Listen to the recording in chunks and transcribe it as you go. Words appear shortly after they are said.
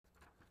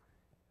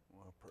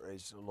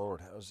Praise the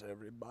Lord. How's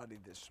everybody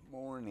this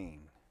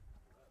morning?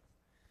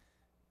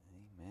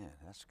 Amen.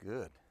 That's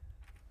good.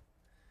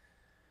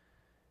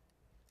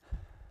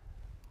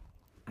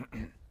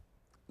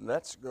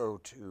 Let's go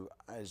to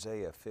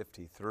Isaiah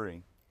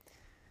 53.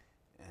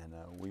 And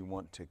we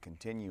want to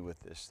continue with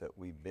this that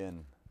we've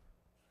been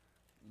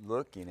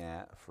looking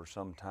at for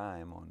some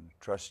time on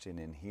trusting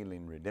in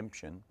healing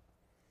redemption.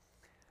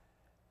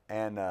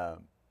 And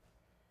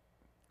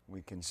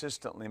we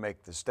consistently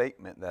make the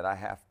statement that I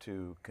have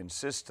to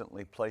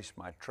consistently place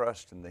my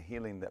trust in the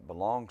healing that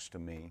belongs to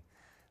me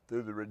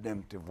through the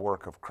redemptive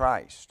work of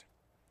Christ.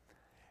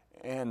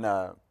 And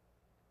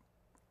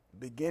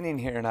beginning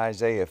here in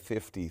Isaiah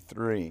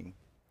 53,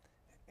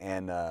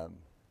 and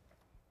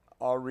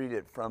I'll read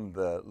it from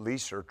the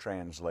Leeser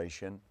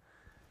translation.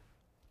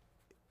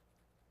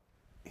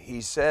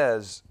 He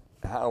says,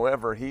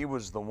 however, He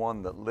was the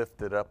one that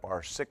lifted up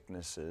our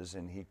sicknesses,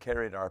 and He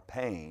carried our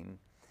pain,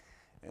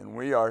 and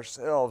we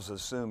ourselves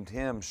assumed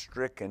Him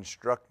stricken,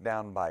 struck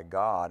down by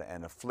God,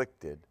 and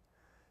afflicted.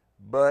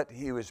 But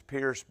He was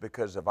pierced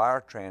because of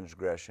our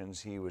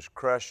transgressions, He was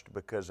crushed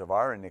because of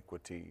our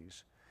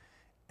iniquities.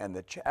 And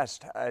the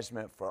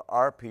chastisement for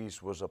our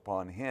peace was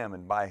upon Him,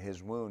 and by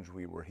His wounds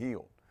we were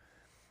healed.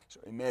 So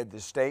he made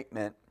the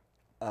statement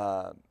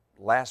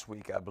last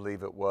week, I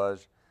believe it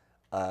was,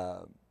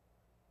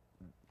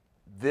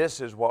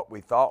 this is what we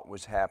thought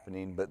was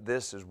happening, but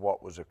this is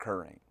what was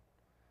occurring.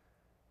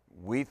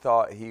 We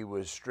thought He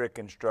was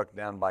stricken, struck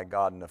down by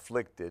God and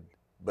afflicted,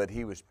 but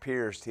He was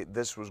pierced.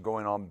 This was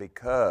going on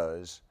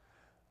because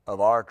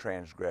of our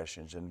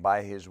transgressions, and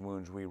by His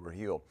wounds we were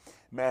healed.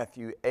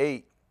 Matthew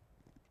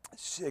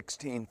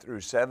 8:16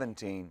 through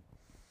 17,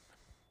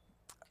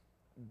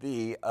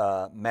 the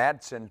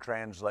Madsen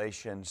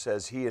translation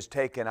says, He has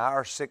taken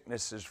our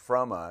sicknesses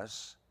from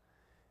us,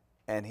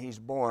 and He's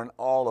borne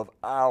all of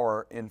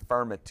our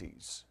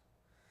infirmities.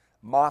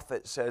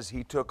 Moffat says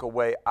He took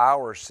away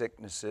our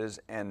sicknesses,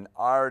 and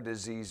our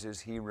diseases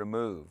He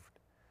removed.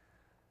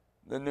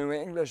 The New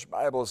English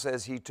Bible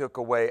says He took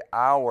away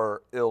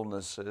our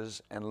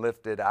illnesses and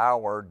lifted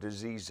our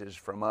diseases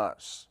from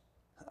us.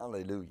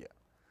 Hallelujah.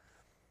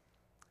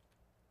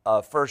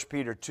 1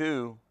 Peter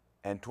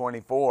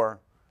 2:24,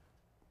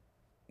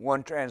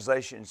 one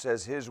translation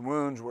says His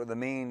wounds were the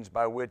means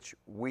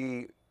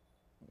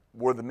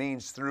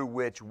through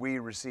which we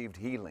received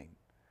healing.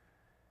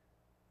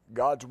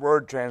 God's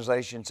Word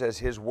translation says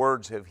His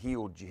words have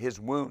healed you. His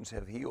wounds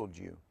have healed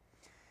you.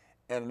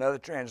 And another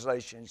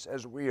translation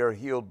says we are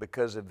healed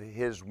because of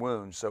His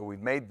wounds. So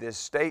we've made this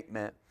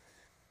statement,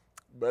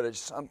 but it's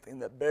something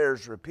that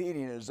bears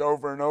repeating. As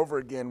over and over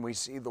again we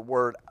see the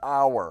word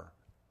our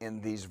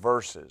in these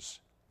verses.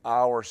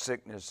 Our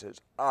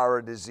sicknesses,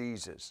 our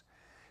diseases.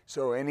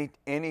 So any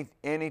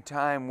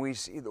time we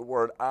see the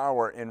word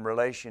our in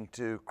relation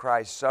to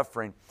Christ's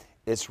suffering,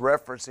 it's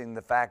referencing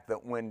the fact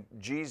that when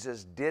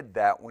Jesus did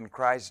that, when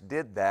Christ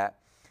did that,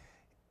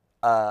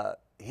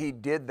 He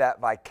did that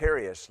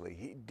vicariously.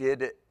 He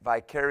did it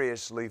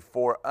vicariously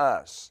for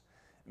us,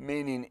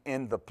 meaning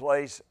in the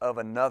place of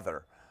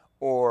another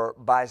or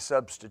by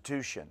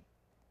substitution.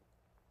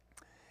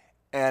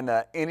 And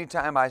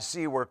anytime I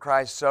see where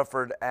Christ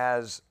suffered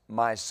as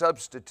my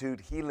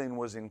substitute, healing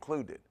was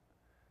included.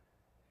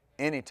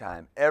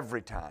 Anytime,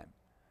 every time.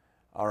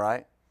 All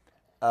right?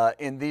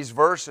 In these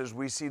verses,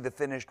 we see the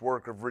finished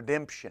work of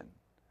redemption.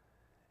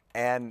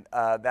 And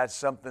that's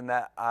something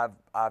that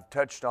I've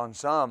touched on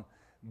some,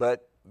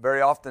 but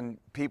very often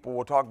people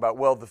will talk about,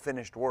 well, the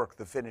finished work,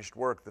 the finished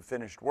work, the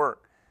finished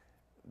work.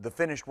 The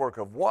finished work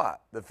of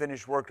what? The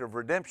finished work of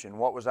redemption.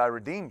 What was I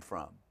redeemed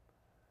from?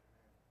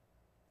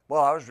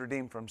 Well, I was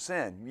redeemed from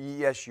sin.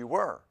 Yes, you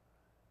were.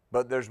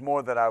 But there's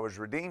more that I was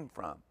redeemed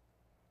from.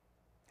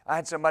 I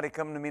had somebody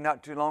come to me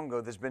not too long ago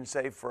that's been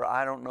saved for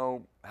I don't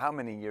know how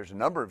many years, a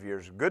number of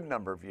years, a good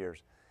number of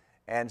years,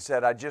 and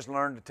said, I just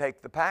learned to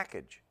take the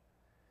package.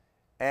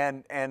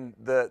 And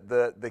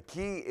the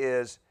key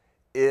is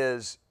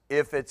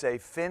if it's a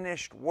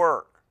finished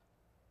work,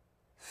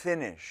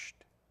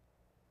 finished,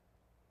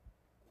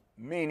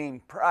 meaning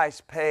price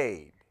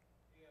paid,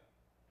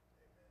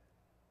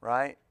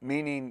 right?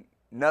 Meaning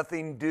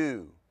nothing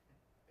due.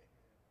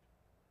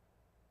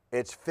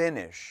 It's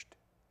finished.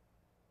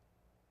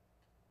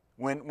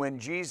 When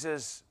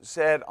Jesus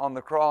said on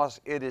the cross,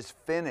 it is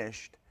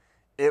finished,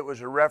 it was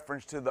a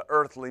reference to the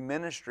earthly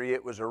ministry.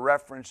 It was a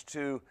reference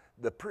to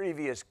the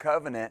previous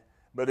covenant,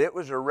 but it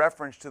was a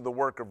reference to the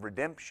work of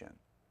redemption.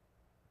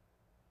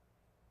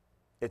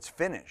 It's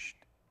finished.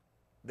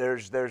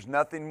 There's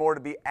nothing more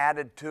to be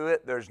added to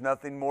it. There's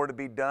nothing more to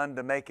be done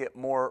to make it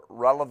more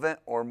relevant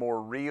or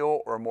more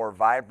real or more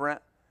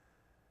vibrant.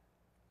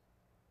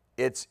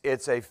 It's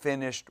a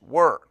finished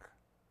work.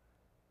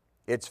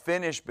 It's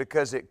finished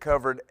because it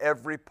covered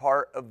every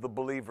part of the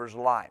believer's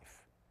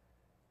life.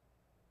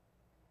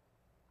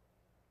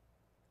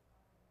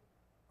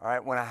 All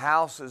right, when a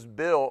house is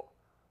built,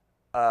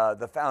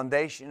 the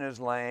foundation is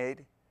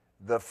laid,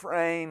 the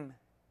frame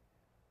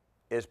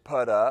is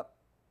put up,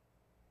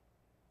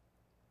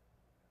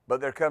 but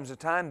there comes a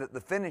time that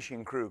the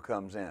finishing crew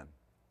comes in.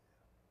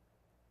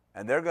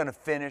 And they're going to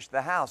finish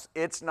the house.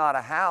 It's not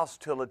a house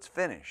till it's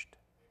finished.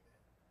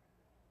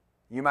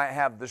 You might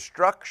have the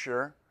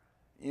structure,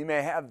 you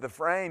may have the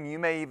frame, you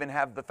may even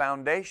have the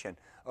foundation.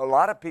 A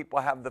lot of people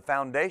have the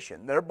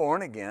foundation. They're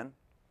born again.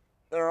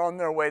 They're on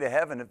their way to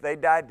heaven. If they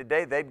died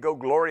today, they'd go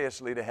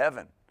gloriously to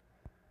heaven.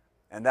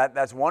 And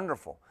that's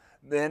wonderful.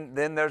 Then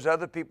there's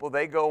other people,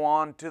 they go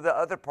on to the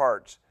other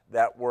parts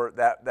that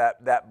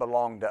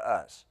belong to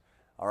us.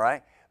 All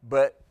right?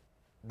 But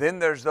then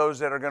there's those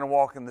that are going to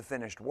walk in the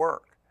finished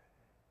work.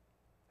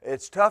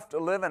 It's tough to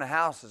live in a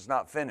house that's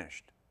not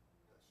finished.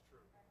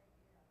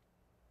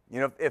 You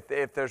know,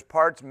 if there's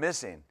parts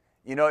missing,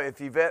 you know, if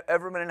you've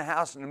ever been in a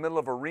house in the middle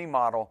of a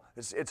remodel,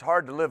 it's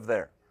hard to live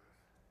there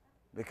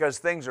because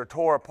things are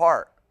tore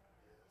apart.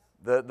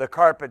 The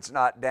carpet's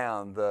not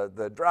down,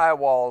 the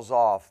drywall's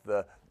off,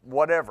 the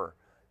whatever,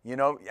 you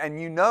know,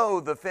 and you know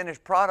the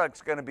finished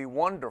product's going to be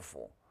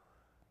wonderful,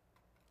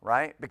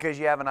 right? Because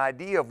you have an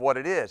idea of what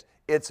it is.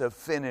 It's a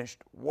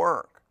finished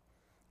work.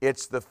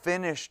 It's the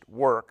finished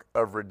work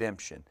of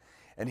redemption.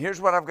 And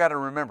here's what I've got to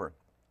remember.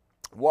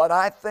 What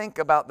I think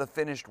about the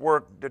finished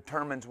work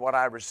determines what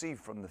I receive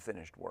from the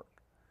finished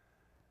work.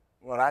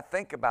 What I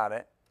think about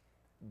it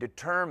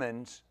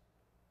determines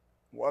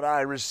what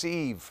I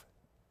receive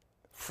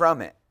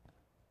from it.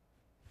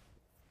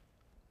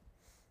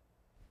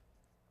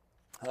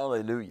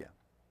 Hallelujah.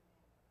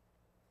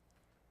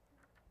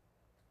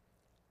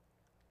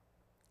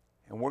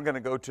 And we're going to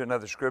go to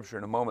another scripture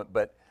in a moment,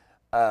 but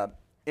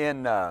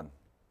in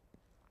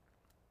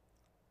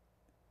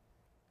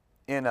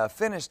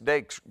Finis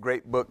Dake's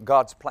great book,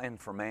 God's Plan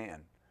for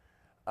Man,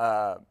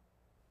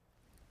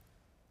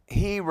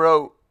 he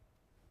wrote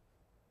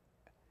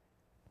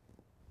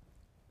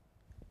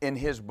in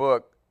his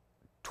book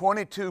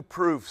 22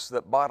 proofs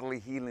that bodily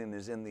healing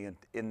is in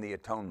the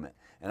atonement.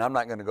 And I'm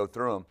not going to go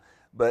through them,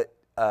 but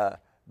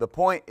the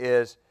point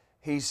is,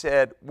 he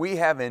said, we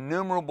have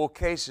innumerable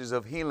cases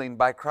of healing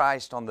by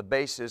Christ on the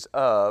basis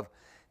of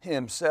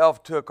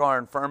Himself took our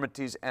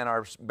infirmities and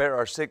bare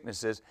our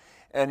sicknesses.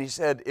 And he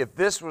said, if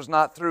this was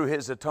not through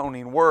His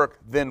atoning work,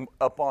 then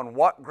upon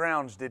what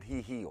grounds did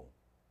He heal?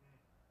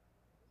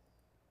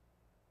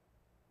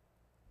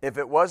 If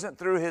it wasn't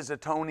through His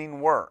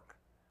atoning work.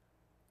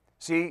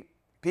 See,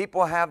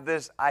 people have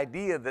this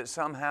idea that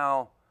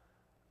somehow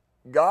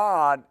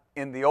God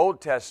in the Old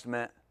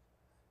Testament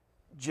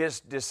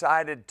just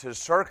decided to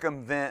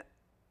circumvent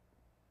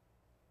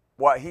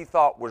what He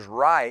thought was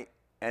right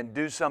and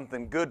do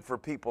something good for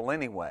people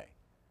anyway.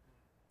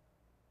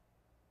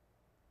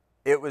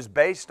 It was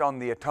based on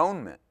the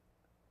atonement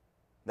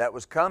that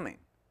was coming.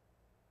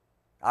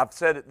 I've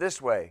said it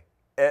this way.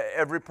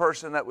 Every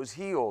person that was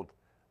healed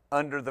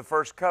under the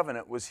first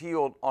covenant was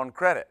healed on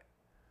credit.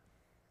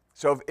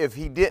 So if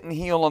He didn't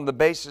heal on the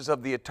basis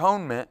of the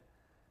atonement,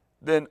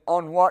 then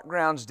on what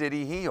grounds did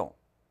He heal?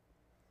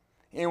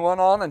 He went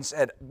on and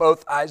said,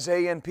 both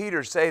Isaiah and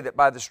Peter say that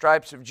by the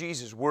stripes of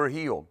Jesus we're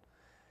healed.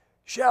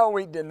 Shall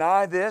we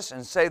deny this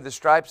and say the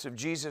stripes of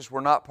Jesus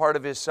were not part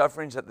of His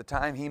sufferings at the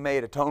time He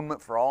made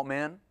atonement for all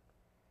men?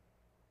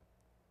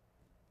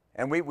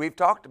 And we've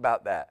talked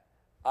about that.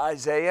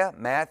 Isaiah,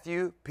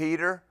 Matthew,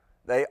 Peter,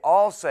 they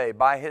all say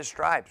by His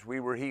stripes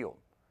we were healed.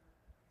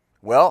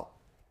 Well,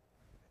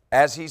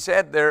 as he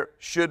said there,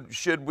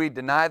 should we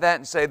deny that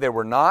and say they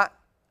were not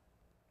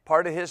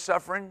part of His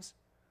sufferings?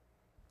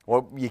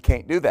 Well, you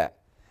can't do that.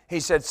 He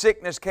said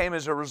sickness came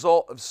as a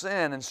result of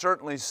sin, and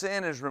certainly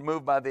sin is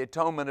removed by the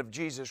atonement of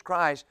Jesus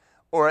Christ,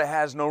 or it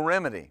has no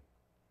remedy.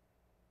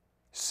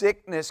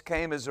 Sickness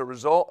came as a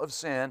result of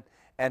sin,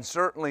 and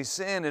certainly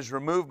sin is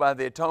removed by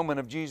the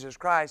atonement of Jesus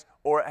Christ,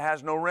 or it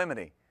has no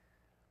remedy.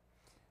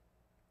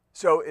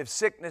 So if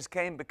sickness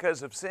came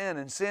because of sin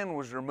and sin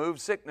was removed,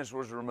 sickness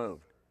was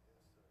removed.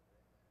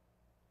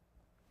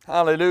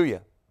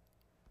 Hallelujah.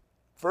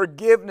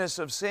 Forgiveness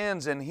of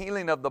sins and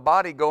healing of the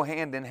body go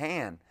hand in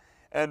hand,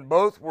 and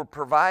both were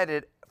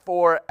provided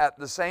for at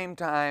the same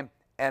time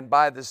and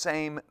by the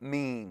same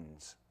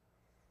means.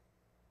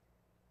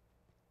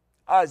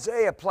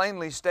 Isaiah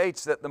plainly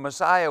states that the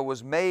Messiah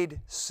was made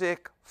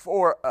sick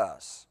for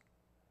us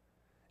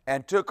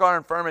and took our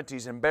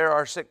infirmities and bare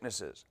our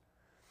sicknesses.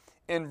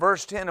 In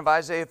verse 10 of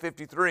Isaiah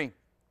 53,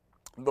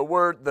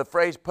 the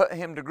phrase put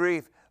Him to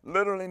grief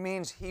literally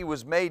means He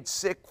was made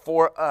sick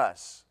for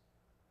us.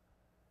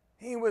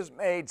 He was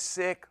made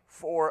sick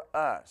for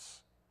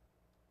us.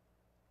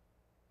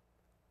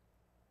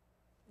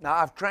 Now,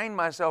 I've trained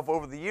myself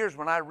over the years,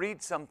 when I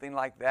read something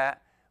like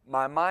that,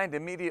 my mind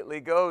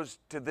immediately goes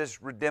to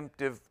this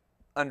redemptive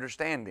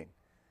understanding.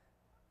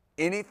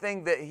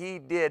 Anything that He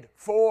did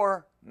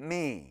for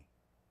me.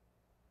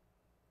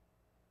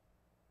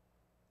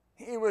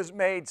 He was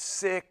made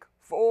sick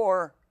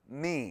for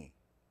me.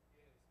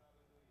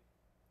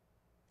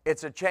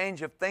 It's a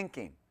change of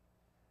thinking.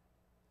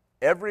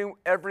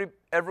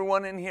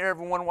 Everyone in here,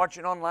 everyone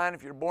watching online,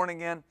 if you're born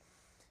again,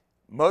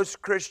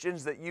 most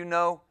Christians that you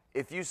know,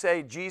 if you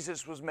say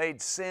Jesus was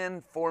made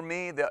sin for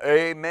me,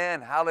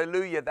 amen,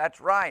 hallelujah, that's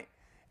right.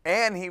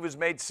 And He was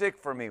made sick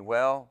for me.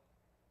 Well,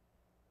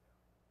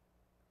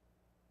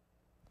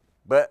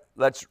 But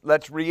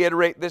let's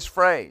reiterate this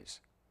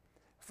phrase.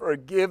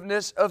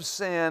 Forgiveness of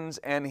sins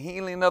and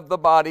healing of the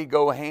body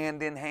go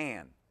hand in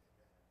hand.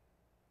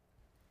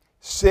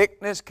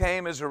 Sickness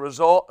came as a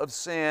result of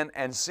sin,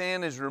 and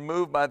sin is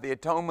removed by the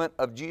atonement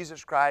of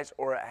Jesus Christ,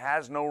 or it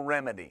has no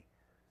remedy.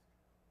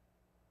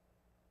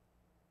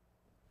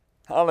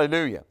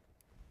 Hallelujah.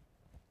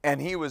 And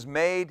He was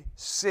made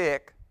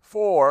sick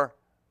for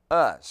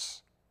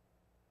us.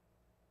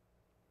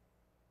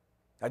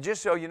 Now,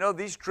 just so you know,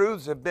 these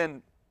truths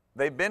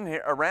they've been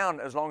here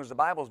around as long as the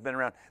Bible's been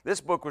around. This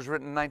book was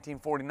written in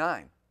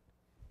 1949.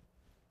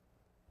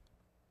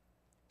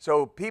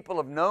 So people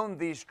have known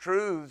these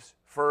truths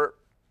for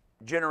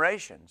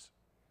generations.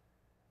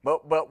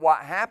 But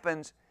what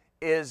happens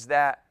is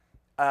that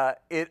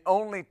it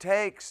only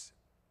takes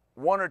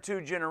 1 or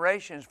 2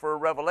 generations for a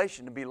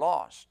revelation to be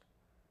lost.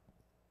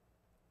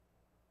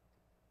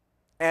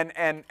 And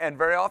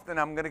very often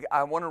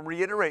I want to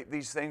reiterate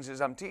these things as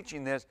I'm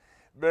teaching this.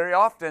 Very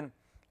often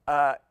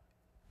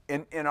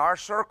in our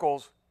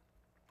circles,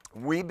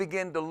 we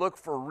begin to look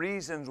for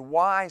reasons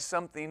why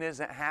something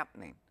isn't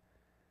happening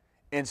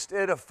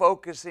instead of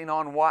focusing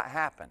on what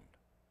happened.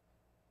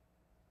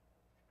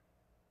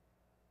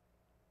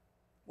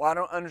 Well, I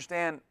don't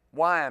understand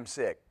why I'm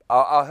sick.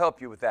 I'll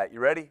help you with that. You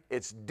ready?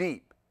 It's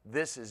deep.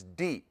 This is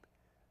deep.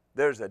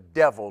 There's a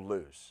devil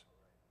loose.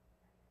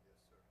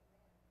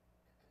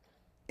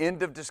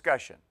 End of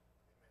discussion.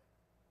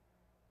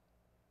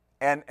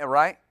 And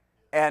right?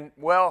 And,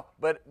 well,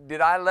 but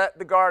did I let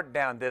the guard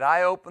down? Did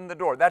I open the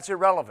door? That's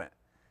irrelevant.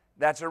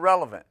 That's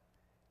irrelevant.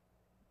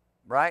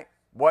 Right?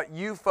 What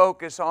you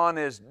focus on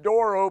is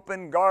door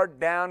open, guard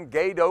down,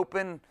 gate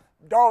open,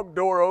 dog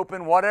door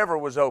open, whatever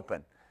was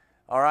open.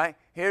 All right?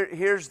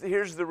 Here's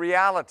the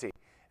reality.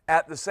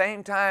 At the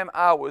same time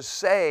I was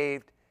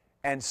saved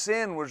and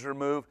sin was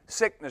removed,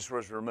 sickness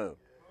was removed.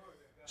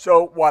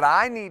 So what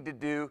I need to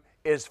do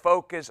is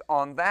focus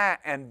on that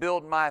and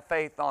build my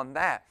faith on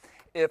that.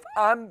 If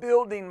I'm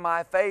building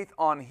my faith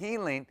on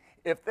healing,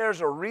 if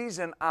there's a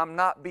reason I'm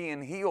not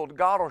being healed,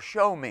 God will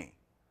show me.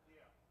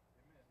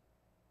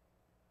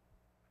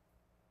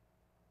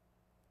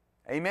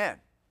 Amen.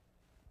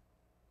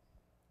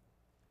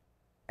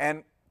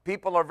 And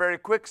people are very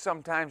quick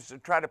sometimes to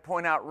try to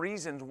point out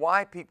reasons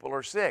why people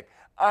are sick.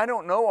 I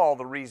don't know all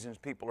the reasons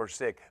people are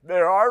sick.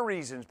 There are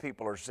reasons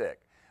people are sick,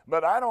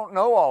 but I don't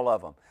know all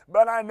of them.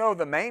 But I know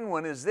the main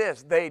one is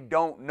this: they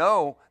don't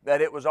know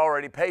that it was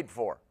already paid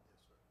for.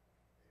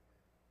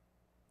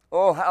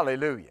 Oh,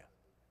 hallelujah.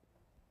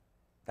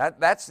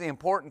 That's the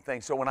important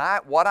thing. So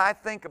what I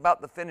think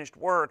about the finished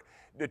work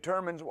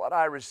determines what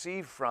I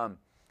receive from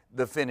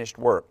the finished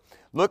work.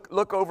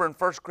 Look over in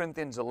 1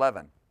 Corinthians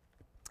 11.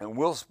 And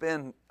we'll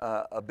spend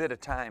a bit of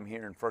time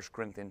here in 1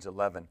 Corinthians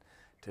 11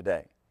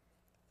 today.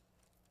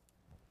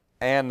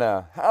 And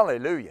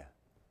hallelujah.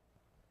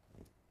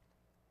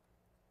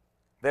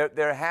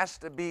 There has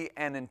to be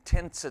an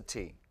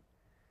intensity.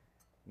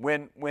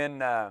 When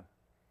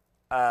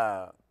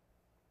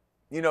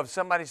if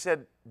somebody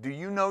said, "Do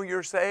you know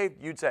you're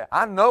saved?" You'd say,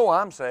 "I know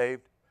I'm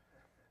saved,"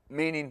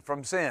 meaning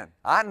from sin.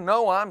 I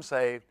know I'm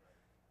saved.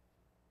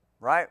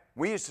 Right?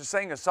 We used to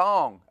sing a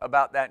song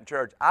about that in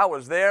church. I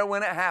was there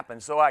when it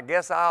happened, so I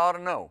guess I ought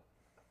to know.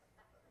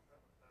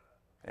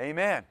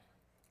 Amen.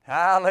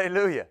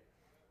 Hallelujah.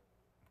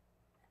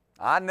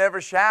 I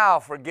never shall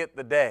forget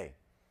the day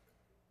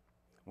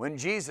when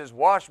Jesus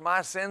washed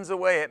my sins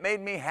away. It made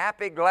me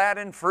happy, glad,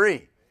 and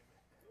free.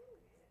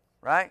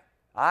 Right?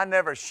 I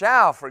never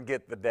shall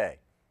forget the day.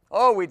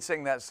 Oh, we'd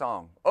sing that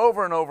song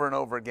over and over and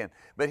over again.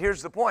 But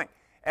here's the point.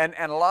 And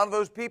a lot of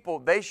those people,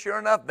 they sure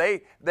enough,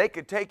 they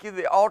could take you to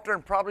the altar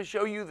and probably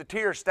show you the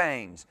tear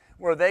stains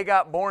where they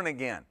got born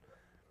again.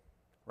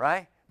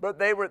 Right? But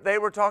they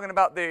were talking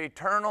about their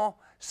eternal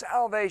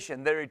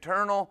salvation, their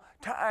eternal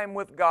time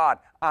with God.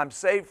 I'm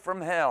saved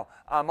from hell.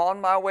 I'm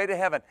on my way to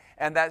heaven.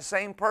 And that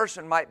same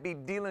person might be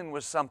dealing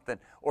with something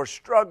or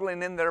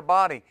struggling in their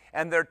body.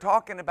 And they're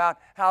talking about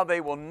how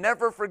they will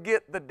never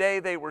forget the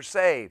day they were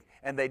saved.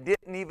 And they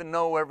didn't even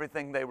know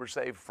everything they were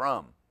saved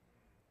from.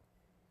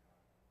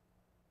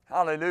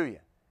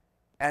 Hallelujah.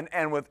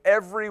 And with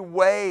every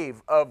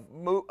wave of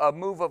a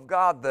move of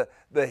God,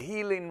 the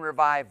healing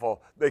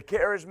revival, the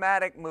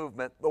charismatic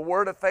movement, the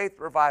word of faith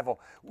revival,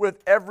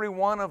 with every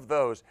one of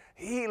those,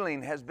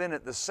 healing has been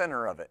at the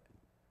center of it.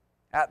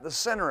 At the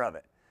center of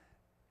it.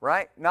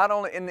 Right? Not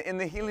only in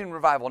the healing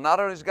revival, not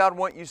only does God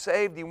want you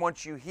saved, He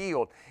wants you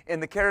healed.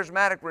 In the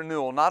charismatic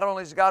renewal, not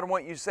only does God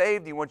want you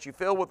saved, He wants you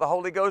filled with the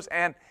Holy Ghost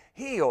and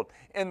healed.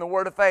 In the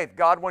word of faith,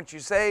 God wants you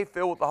saved,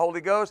 filled with the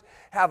Holy Ghost,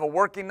 have a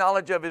working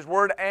knowledge of His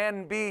word,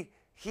 and be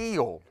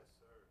healed.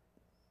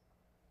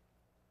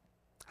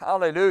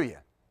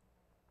 Hallelujah.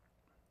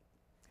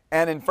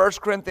 And in 1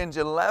 Corinthians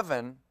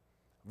 11,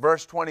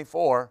 verse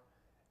 24,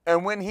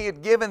 and when He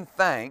had given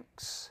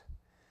thanks,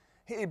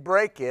 He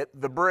brake it,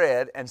 the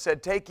bread, and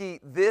said, "Take ye,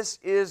 this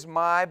is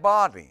my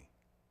body."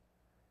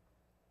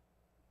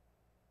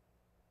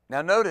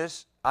 Now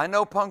notice, I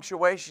know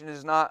punctuation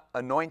is not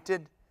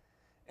anointed,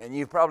 And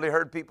you've probably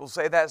heard people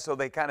say that, so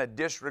they kind of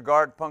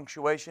disregard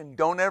punctuation.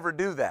 Don't ever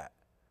do that.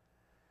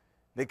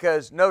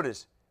 Because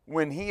notice,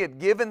 when he had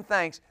given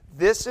thanks,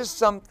 this is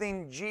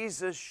something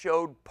Jesus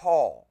showed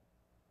Paul.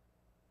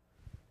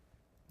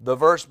 The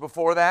verse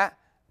before that,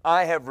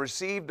 I have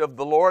received of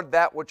the Lord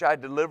that which I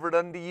delivered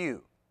unto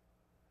you.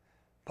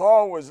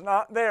 Paul was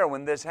not there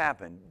when this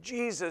happened.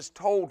 Jesus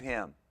told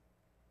him.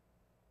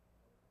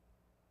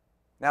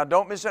 Now,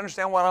 don't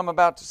misunderstand what I'm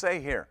about to say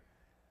here.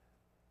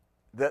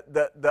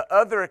 The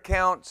other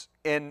accounts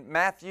in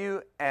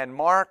Matthew and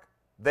Mark,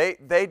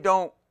 they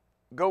don't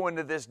go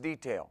into this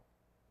detail.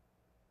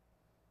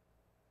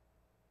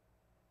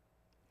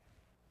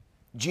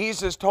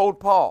 Jesus told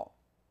Paul,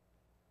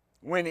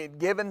 when he'd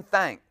given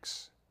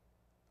thanks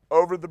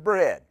over the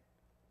bread,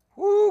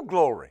 whoo,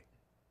 glory,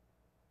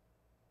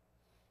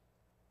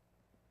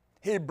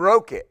 he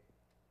broke it,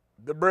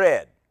 the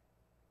bread,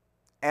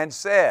 and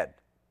said,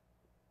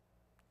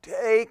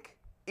 take,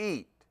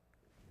 eat.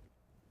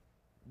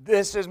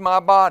 This is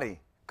my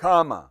body,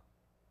 comma.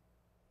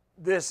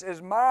 This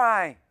is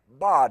my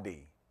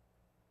body,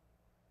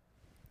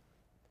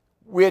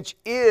 which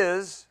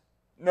is,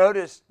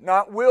 notice,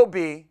 not will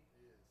be,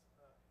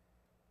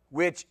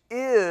 which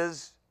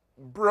is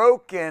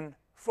broken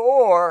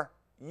for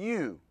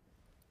you.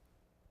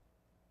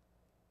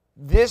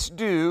 This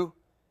do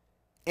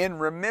in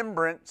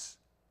remembrance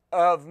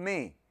of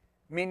me.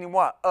 Meaning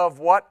what? Of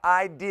what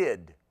I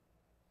did.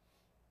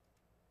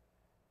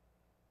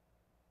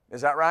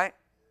 Is that right?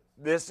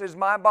 This is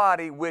my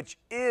body, which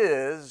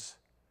is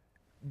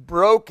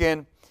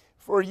broken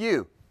for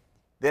you.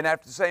 Then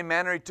after the same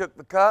manner he took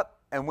the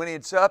cup, and when he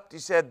had supped, he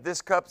said, this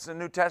cup's the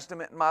New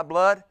Testament in my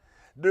blood.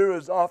 Do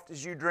as oft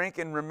as you drink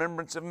in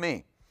remembrance of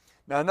me.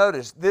 Now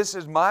notice, this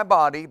is my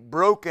body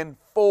broken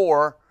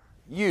for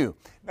you.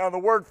 Now the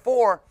word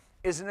for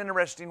is an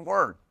interesting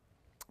word.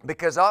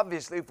 Because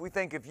obviously if we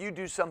think if you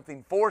do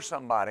something for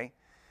somebody,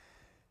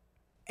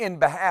 in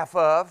behalf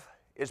of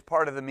is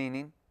part of the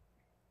meaning.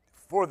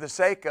 For the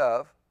sake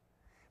of.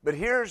 But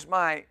here's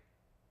I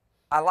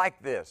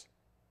like this.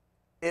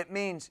 It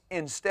means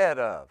instead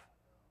of.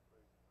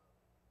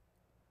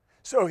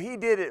 So he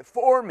did it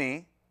for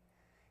me.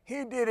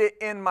 He did it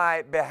in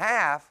my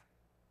behalf,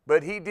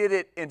 but he did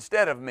it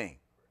instead of me.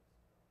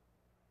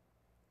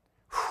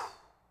 Whew.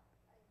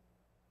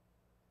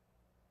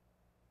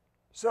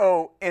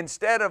 So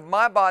instead of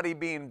my body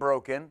being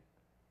broken,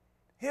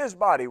 his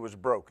body was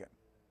broken.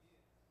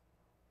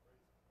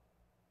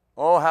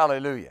 Oh,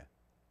 hallelujah.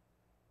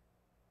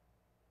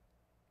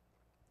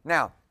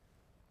 Now,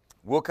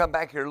 we'll come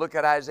back here and look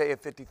at Isaiah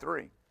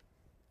 53.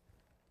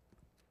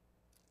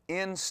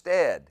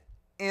 Instead,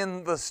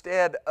 in the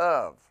stead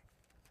of.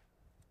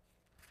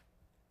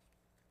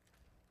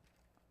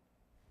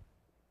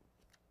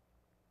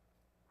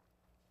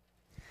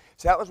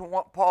 So that was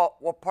what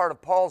part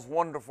of Paul's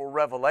wonderful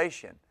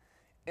revelation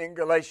in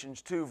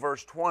Galatians 2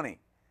 verse 20.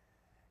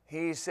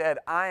 He said,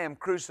 I am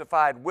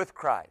crucified with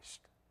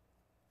Christ.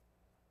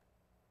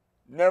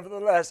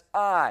 Nevertheless,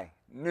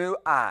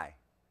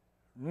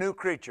 new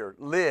creature,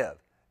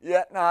 live.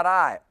 Yet not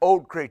I,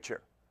 old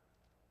creature.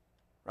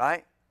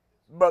 Right?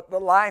 But the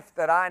life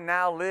that I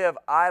now live,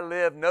 I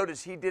live.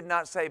 Notice he did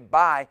not say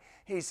by.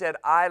 He said,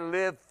 I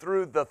live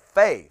through the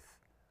faith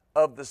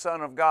of the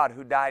Son of God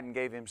who died and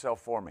gave himself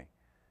for me.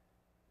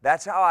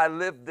 That's how I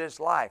lived this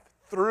life,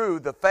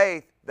 through the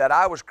faith that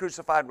I was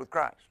crucified with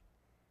Christ.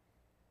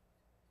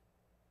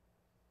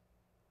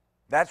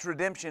 That's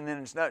redemption in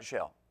its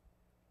nutshell.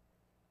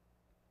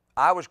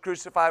 I was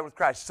crucified with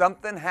Christ.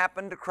 Something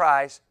happened to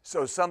Christ,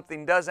 so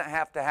something doesn't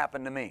have to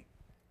happen to me.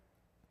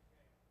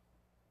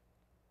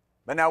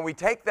 But now we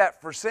take that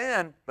for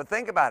sin, but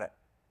think about it.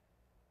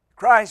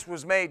 Christ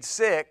was made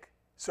sick,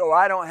 so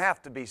I don't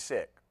have to be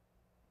sick.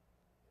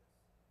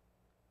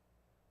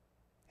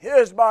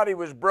 His body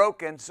was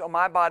broken, so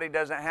my body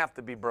doesn't have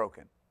to be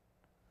broken.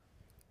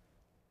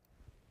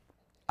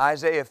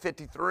 Isaiah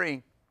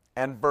 53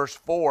 and verse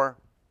 4,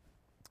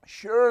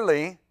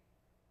 surely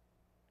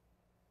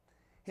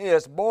he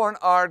has borne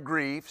our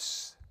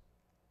griefs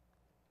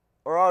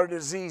or our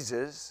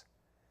diseases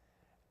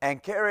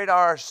and carried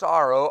our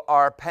sorrow,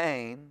 our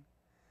pain.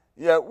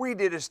 Yet we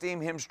did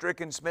esteem him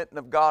stricken, smitten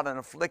of God, and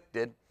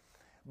afflicted.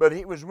 But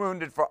he was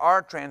wounded for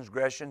our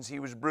transgressions. He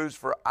was bruised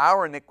for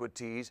our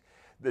iniquities.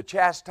 The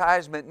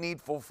chastisement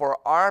needful for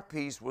our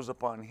peace was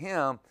upon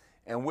him,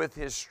 and with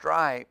his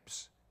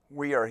stripes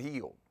we are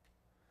healed.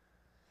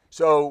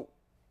 So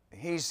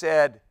he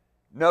said,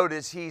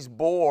 notice he's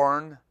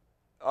borne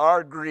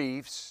our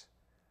griefs,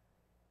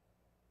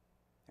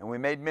 and we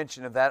made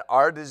mention of that,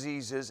 our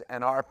diseases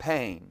and our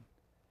pain.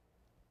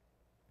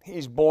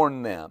 He's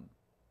borne them.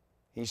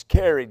 He's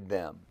carried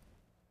them.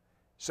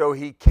 So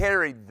he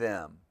carried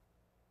them.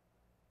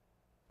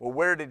 Well,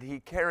 where did he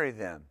carry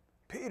them?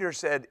 Peter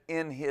said,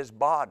 in his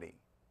body.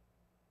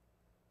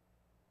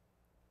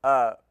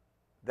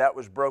 That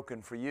was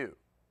broken for you.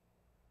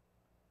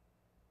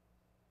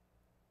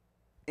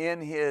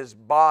 In his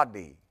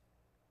body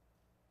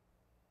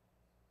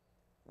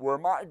were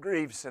my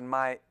griefs and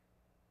my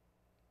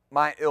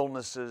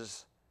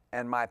illnesses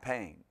and my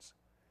pains.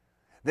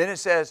 Then it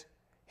says,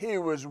 He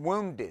was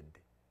wounded.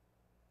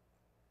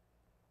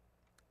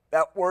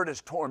 That word is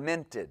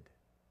tormented.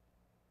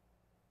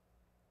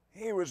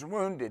 He was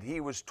wounded. He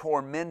was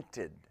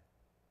tormented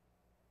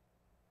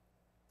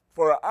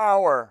for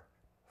our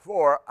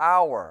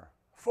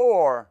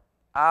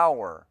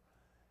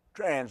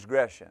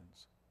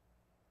transgressions.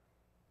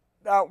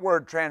 That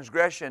word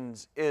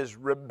transgressions is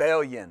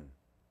rebellion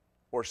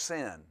or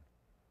sin.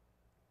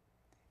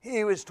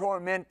 He was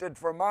tormented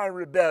for my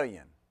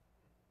rebellion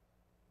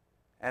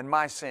and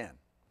my sin.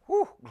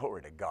 Whew,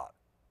 glory to God.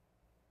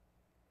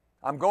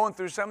 I'm going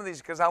through some of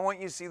these because I want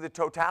you to see the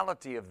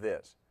totality of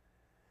this.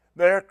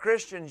 There are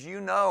Christians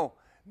you know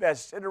that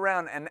sit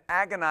around and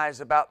agonize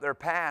about their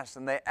past,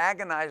 and they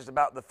agonize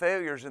about the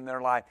failures in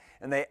their life,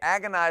 and they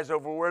agonize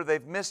over where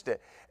they've missed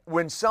it.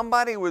 When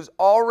somebody was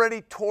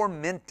already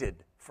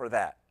tormented for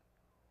that,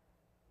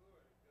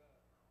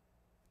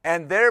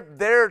 and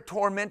they're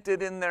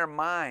tormented in their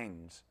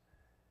minds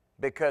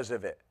because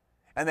of it,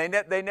 and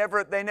they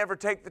never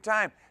take the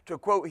time to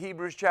quote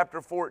Hebrews chapter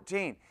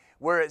 14,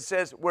 where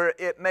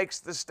it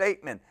makes the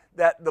statement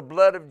that the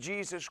blood of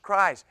Jesus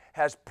Christ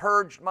has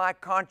purged my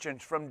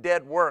conscience from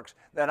dead works,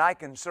 that I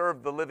can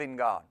serve the living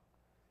God.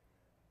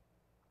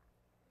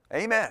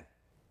 Amen.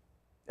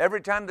 Every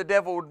time the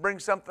devil would bring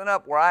something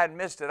up where I had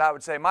missed it, I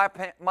would say, my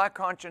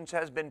conscience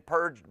has been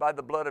purged by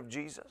the blood of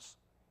Jesus.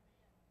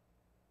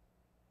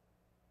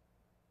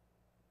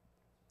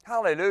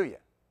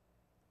 Hallelujah.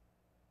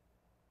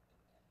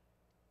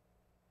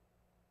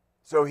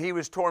 So he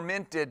was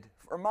tormented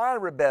for my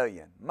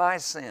rebellion, my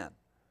sin.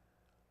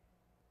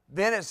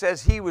 Then it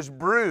says he was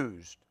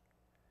bruised,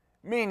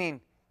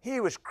 meaning he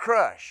was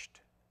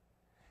crushed.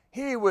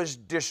 He was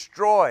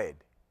destroyed.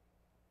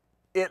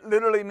 It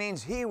literally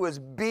means he was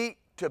beat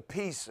to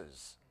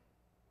pieces.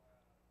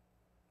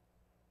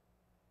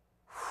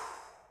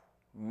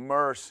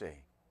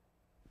 Mercy.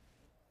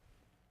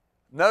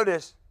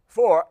 Notice,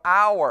 for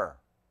our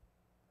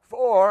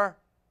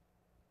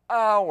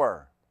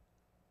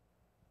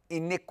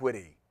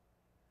iniquity,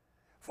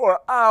 for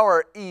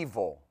our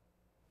evil,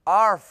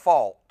 our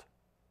fault,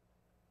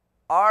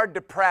 our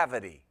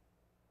depravity.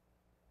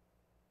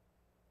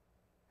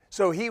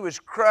 So he was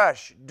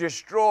crushed,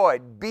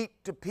 destroyed,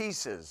 beat to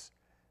pieces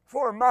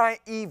for my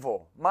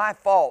evil, my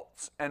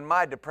faults, and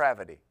my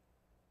depravity.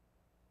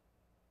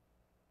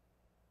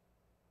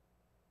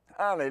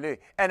 Hallelujah.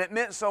 And it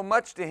meant so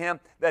much to him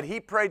that he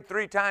prayed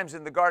 3 times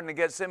in the Garden of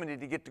Gethsemane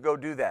to get to go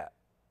do that.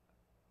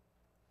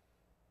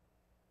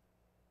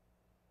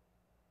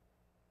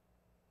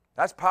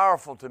 That's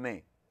powerful to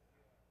me.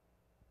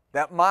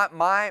 That my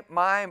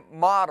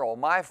model,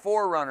 my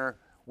forerunner,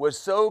 was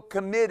so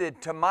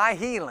committed to my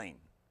healing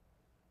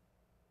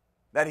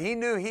that he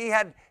knew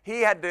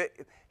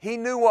he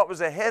knew what was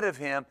ahead of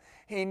him.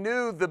 He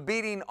knew the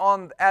beating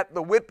at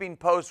the whipping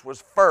post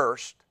was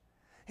first.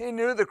 He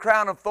knew the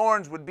crown of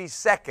thorns would be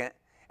second,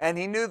 and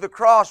he knew the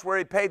cross where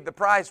he paid the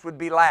price would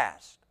be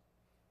last.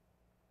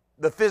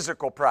 The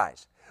physical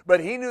price. But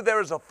he knew there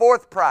was a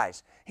fourth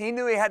price. He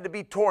knew he had to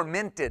be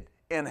tormented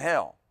in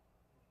hell.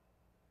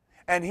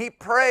 And he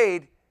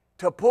prayed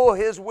to pull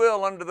his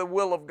will under the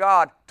will of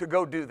God to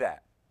go do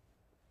that.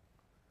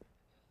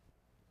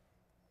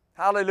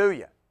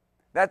 Hallelujah.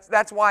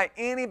 That's why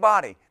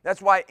anybody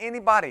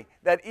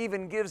that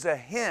even gives a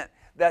hint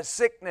that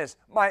sickness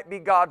might be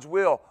God's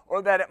will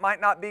or that it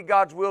might not be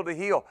God's will to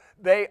heal,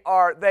 they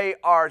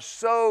are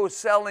so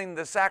selling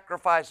the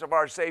sacrifice of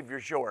our Savior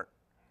short.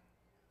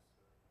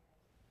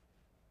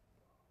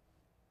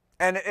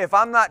 And if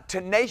I'm not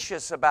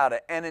tenacious about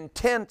it and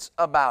intense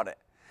about it,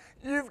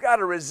 you've got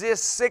to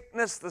resist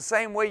sickness the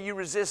same way you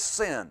resist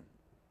sin.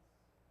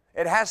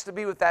 It has to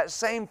be with that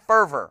same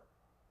fervor.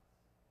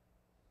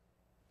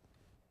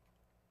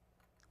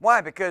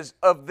 Why? Because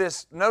of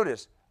this,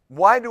 notice,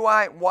 why do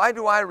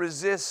I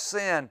resist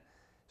sin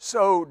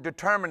so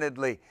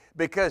determinedly?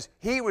 Because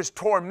he was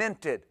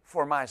tormented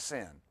for my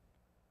sin.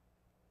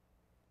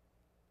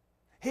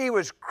 He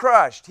was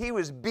crushed. He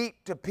was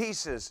beat to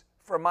pieces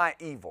for my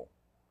evil.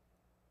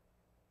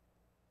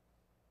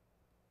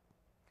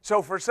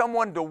 So for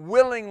someone to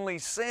willingly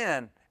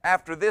sin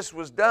after this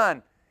was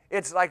done,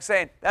 it's like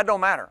saying, that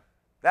don't matter.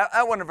 That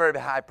wasn't a very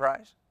high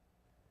price.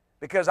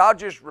 Because I'll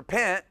just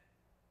repent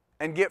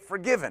and get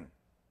forgiven.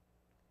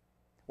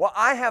 Well,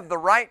 I have the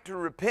right to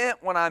repent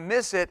when I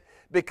miss it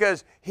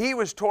because he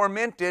was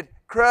tormented,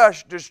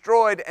 crushed,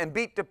 destroyed, and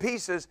beat to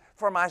pieces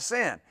for my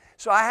sin.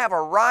 So I have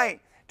a right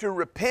to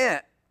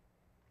repent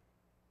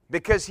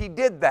because he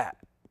did that.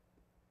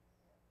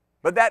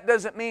 But that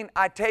doesn't mean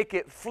I take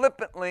it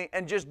flippantly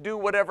and just do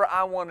whatever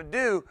I want to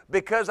do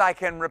because I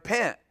can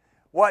repent.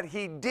 What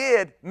he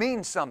did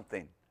means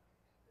something.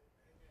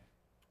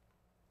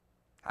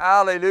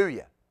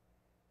 Hallelujah.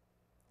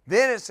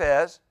 Then it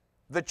says,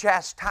 the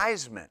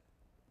chastisement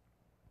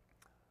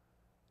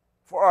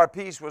for our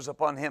peace was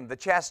upon him. The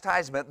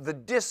chastisement, the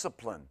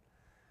discipline,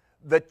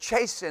 the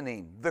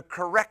chastening, the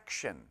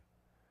correction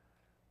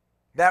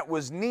that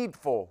was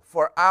needful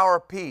for our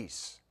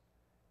peace.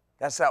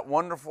 That's that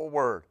wonderful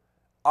word,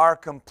 our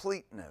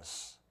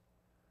completeness,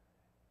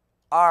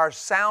 our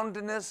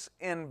soundness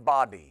in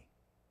body,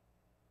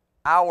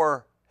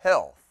 our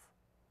health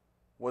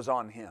was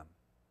on Him.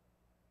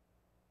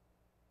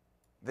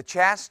 The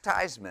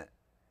chastisement.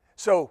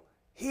 So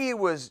He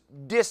was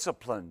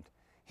disciplined.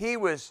 He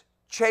was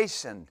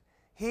chastened.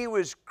 He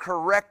was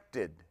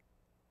corrected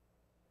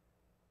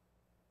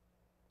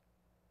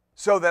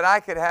so that I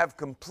could have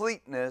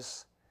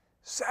completeness,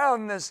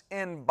 soundness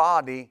in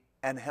body,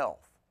 and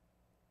health.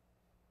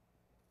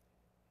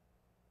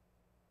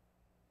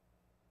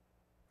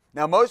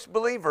 Now, most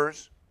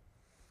believers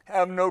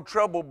have no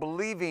trouble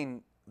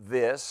believing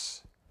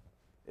this,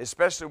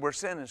 especially where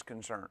sin is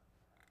concerned.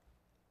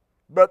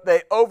 But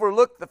they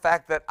overlook the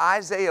fact that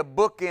Isaiah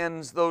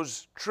bookends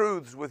those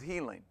truths with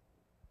healing.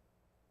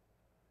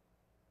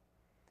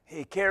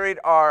 He carried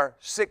our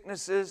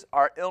sicknesses,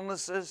 our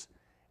illnesses,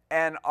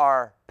 and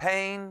our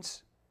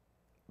pains.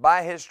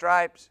 By His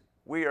stripes,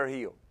 we are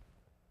healed.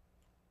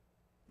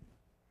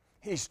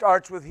 He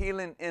starts with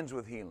healing, ends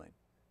with healing.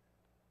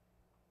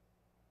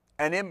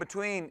 And in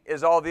between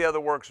is all the other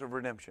works of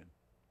redemption.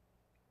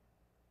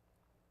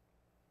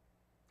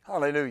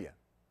 Hallelujah.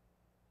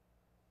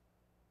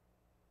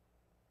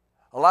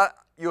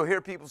 You'll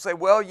hear people say,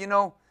 well, you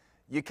know,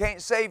 you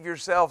can't save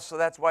yourself, so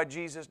that's why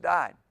Jesus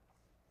died.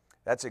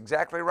 That's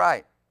exactly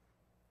right.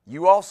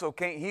 You also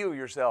can't heal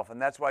yourself,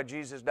 and that's why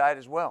Jesus died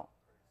as well.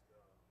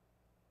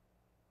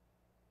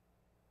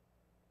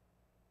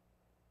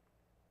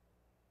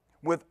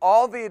 With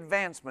all the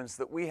advancements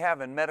that we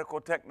have in medical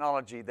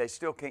technology, they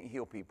still can't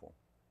heal people.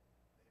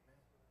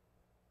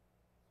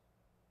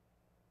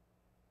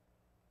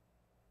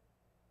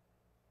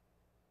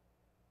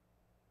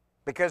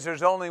 Because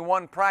there's only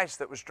one price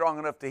that was strong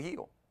enough to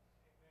heal.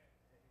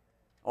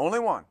 Only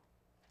one.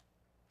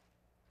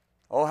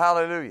 Oh,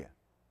 hallelujah.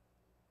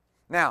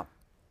 Now,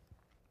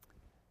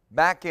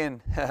 back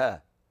in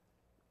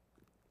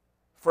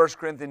 1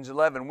 Corinthians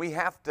 11, we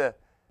have to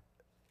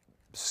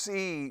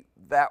see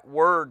that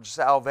word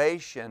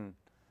salvation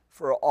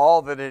for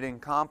all that it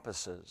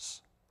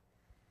encompasses.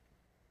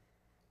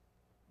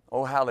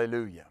 Oh,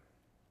 hallelujah.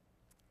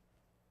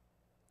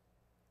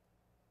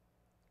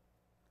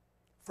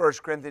 1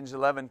 Corinthians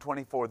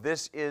 11:24.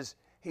 This is,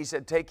 he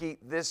said, take, eat,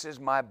 this is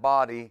my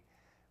body,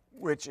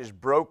 which is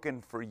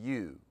broken for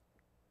you.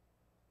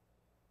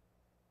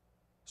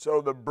 So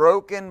the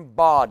broken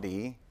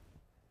body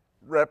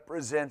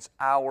represents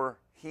our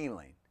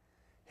healing.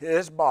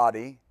 His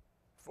body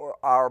for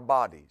our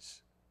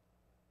bodies.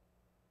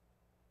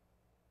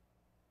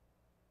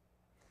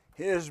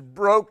 His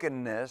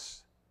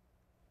brokenness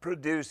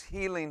produced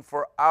healing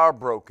for our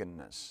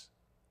brokenness.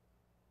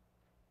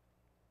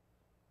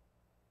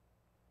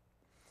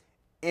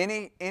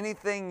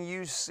 Anything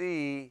you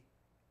see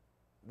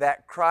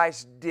that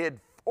Christ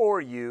did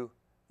for you,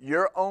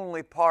 your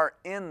only part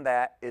in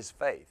that is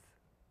faith.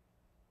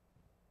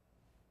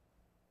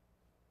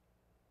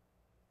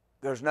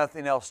 There's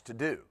nothing else to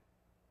do.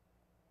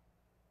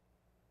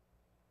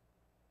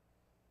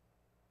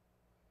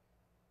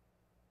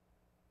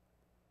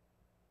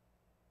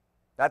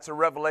 That's a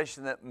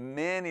revelation that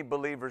many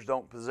believers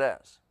don't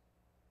possess.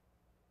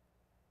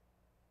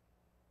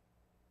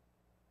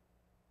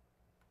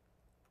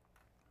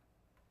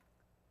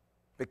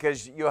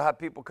 Because you'll have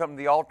people come to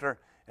the altar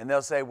and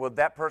they'll say, well,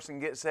 that person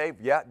get saved?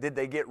 Yeah. Did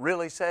they get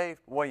really saved?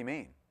 What do you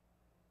mean?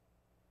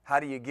 How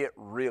do you get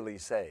really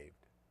saved?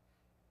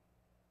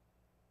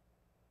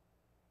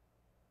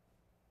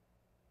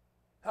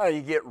 How do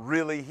you get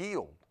really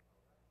healed?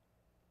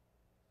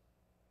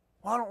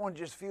 Well, I don't want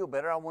to just feel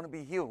better. I want to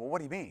be healed. Well, what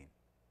do you mean?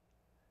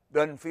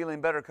 Doesn't feeling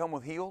better come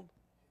with healed?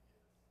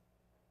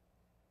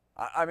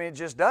 I mean, it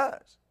just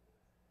does.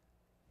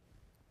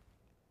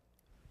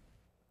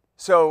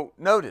 So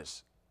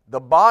notice, the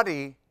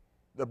body,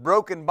 the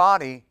broken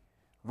body,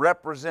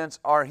 represents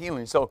our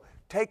healing. So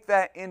take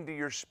that into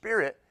your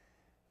spirit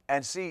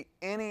and see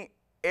any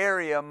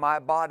area my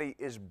body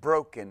is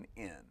broken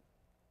in.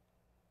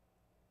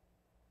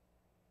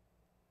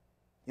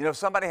 You know, if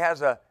somebody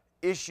has an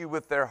issue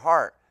with their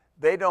heart,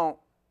 they don't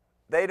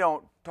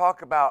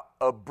talk about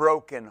a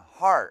broken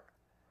heart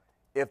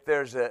if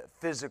there's a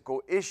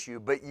physical issue,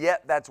 but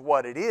yet that's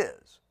what it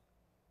is.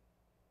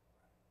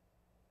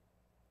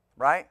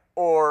 Right?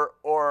 Or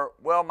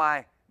well,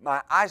 my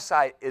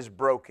eyesight is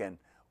broken,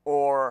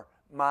 or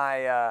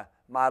my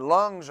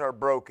lungs are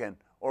broken,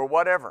 or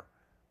whatever.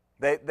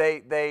 They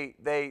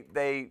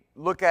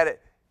look at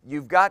it.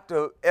 You've got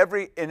to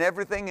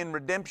everything in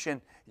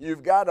redemption,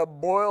 you've got to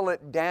boil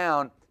it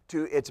down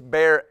to its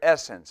bare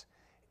essence.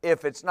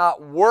 If it's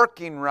not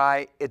working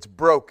right, it's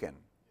broken.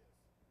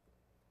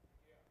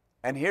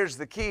 And here's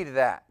the key to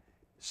that.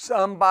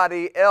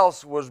 Somebody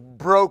else was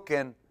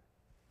broken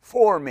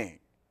for me.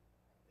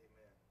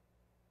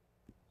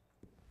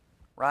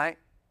 Right?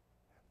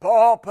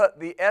 Paul put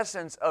the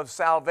essence of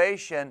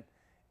salvation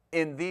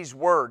in these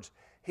words.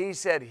 He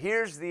said,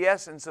 here's the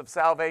essence of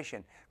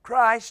salvation.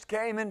 Christ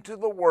came into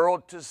the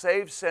world to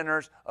save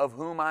sinners, of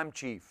whom I'm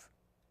chief.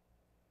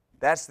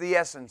 That's the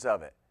essence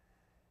of it.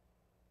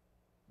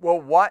 Well,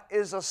 what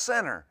is a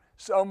sinner?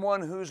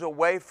 someone who's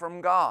away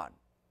from God.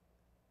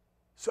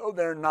 So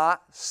they're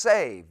not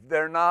saved.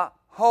 They're not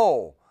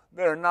whole.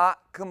 They're not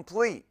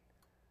complete.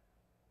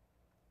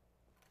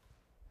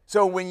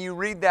 So when you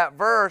read that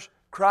verse,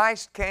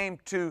 Christ came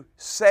to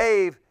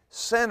save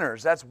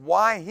sinners. That's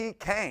why He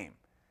came.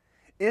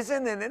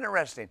 Isn't it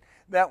interesting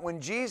that when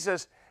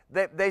Jesus,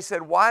 they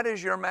said, why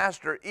does your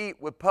master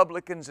eat with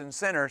publicans and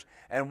sinners?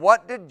 And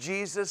what did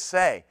Jesus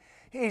say?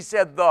 He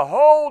said, the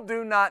whole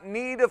do not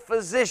need a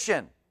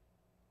physician.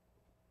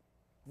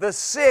 The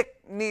sick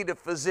need a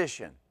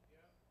physician.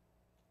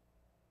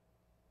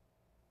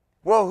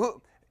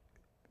 Well,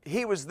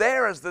 He was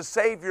there as the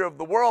Savior of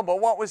the world, but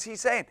what was He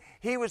saying?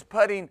 He was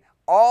putting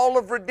all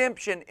of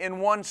redemption in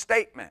one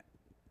statement.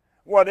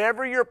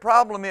 Whatever your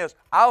problem is,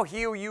 I'll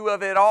heal you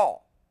of it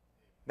all.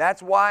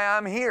 That's why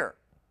I'm here.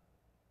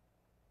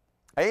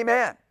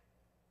 Amen.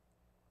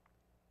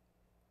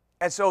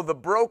 And so the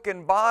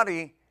broken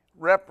body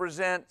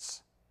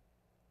represents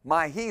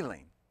my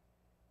healing.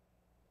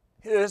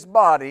 His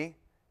body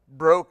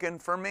broken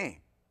for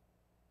me.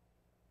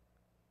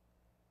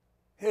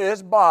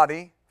 His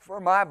body for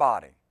my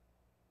body.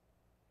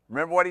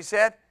 Remember what He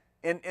said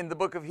in the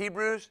book of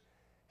Hebrews?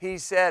 He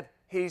said,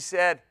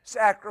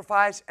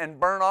 sacrifice and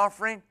burnt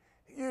offering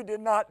you did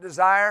not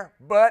desire,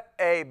 but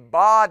a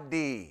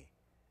body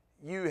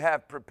you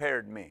have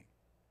prepared me.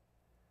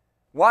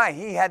 Why?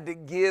 He had to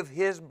give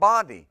His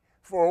body.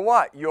 For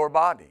what? Your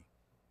body.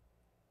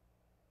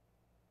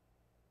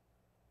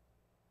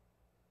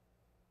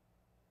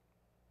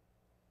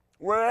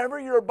 Wherever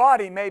your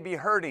body may be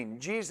hurting,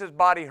 Jesus'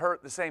 body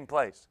hurt the same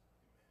place.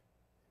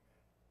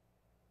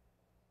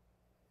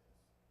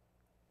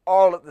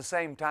 All at the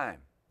same time.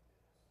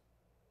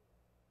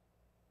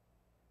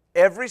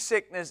 Every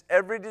sickness,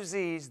 every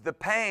disease, the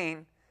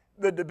pain,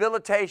 the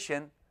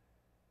debilitation,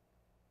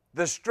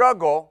 the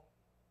struggle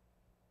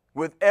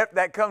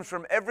that comes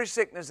from every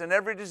sickness and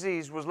every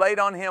disease was laid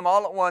on Him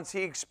all at once.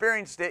 He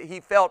experienced it. He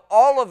felt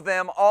all of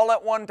them all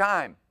at one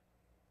time.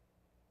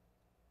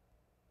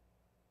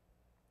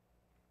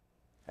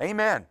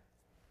 Amen.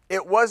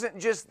 It wasn't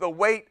just the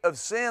weight of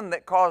sin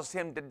that caused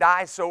Him to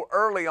die so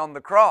early on the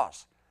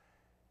cross.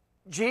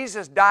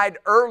 Jesus died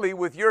early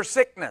with your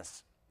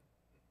sickness.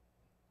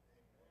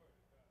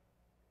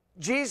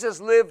 Jesus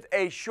lived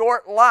a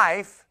short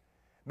life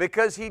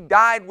because He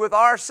died with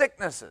our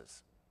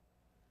sicknesses.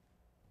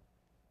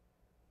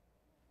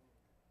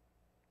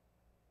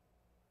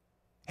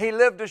 He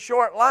lived a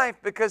short life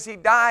because He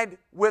died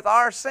with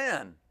our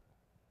sin.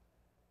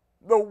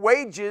 The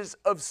wages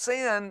of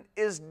sin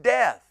is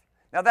death.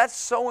 Now that's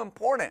so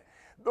important.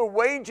 The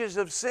wages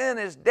of sin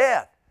is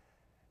death.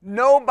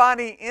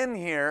 Nobody in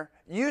here,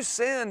 you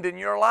sinned in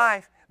your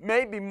life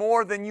maybe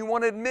more than you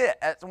want to admit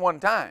at one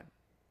time.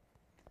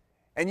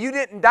 And you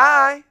didn't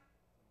die.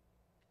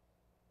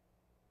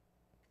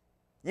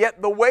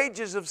 Yet the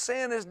wages of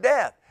sin is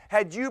death.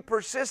 Had you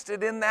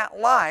persisted in that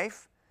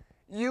life,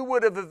 you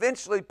would have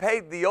eventually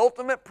paid the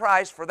ultimate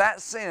price for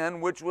that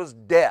sin, which was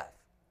death.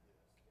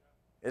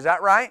 Is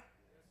that right?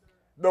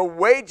 The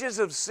wages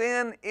of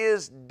sin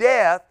is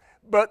death,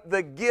 but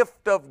the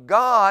gift of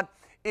God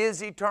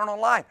is eternal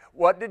life.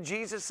 What did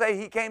Jesus say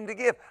He came to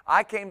give?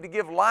 I came to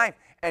give life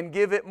and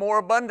give it more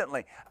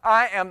abundantly.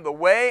 I am the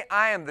way,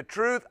 I am the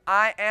truth,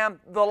 I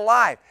am the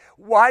life.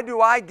 Why do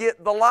I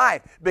get the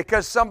life?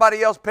 Because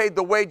somebody else paid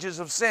the wages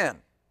of sin.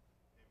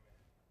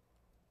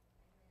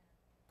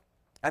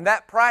 And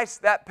that price,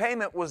 that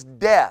payment was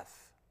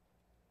death.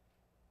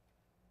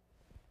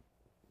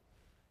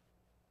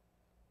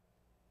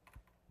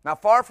 Now,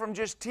 far from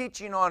just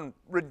teaching on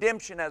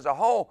redemption as a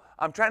whole,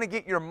 I'm trying to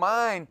get your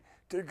mind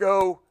to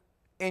go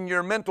in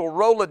your mental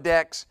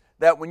Rolodex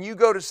that when you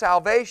go to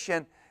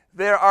salvation,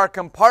 there are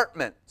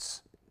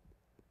compartments.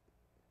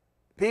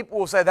 People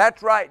will say,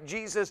 that's right,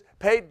 Jesus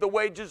paid the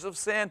wages of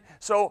sin,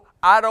 so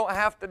I don't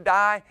have to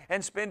die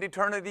and spend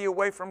eternity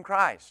away from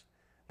Christ.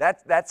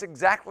 That's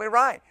exactly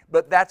right,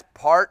 but that's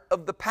part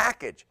of the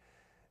package.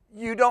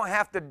 You don't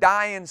have to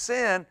die in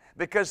sin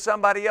because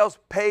somebody else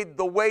paid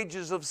the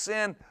wages of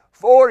sin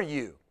for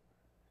you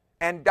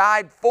and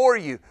died for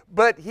you.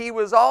 But He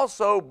was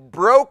also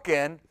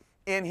broken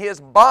in His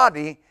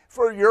body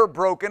for your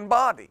broken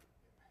body.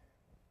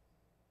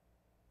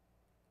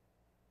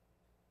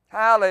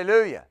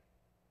 Hallelujah.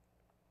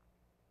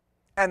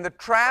 And the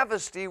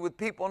travesty with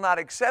people not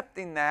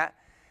accepting that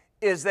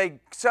is they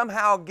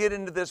somehow get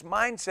into this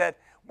mindset,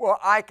 well,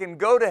 I can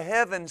go to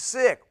heaven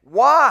sick.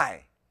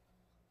 Why?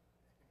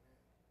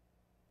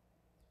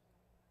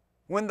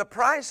 When the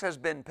price has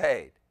been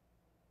paid.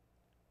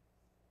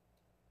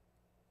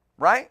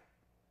 Right?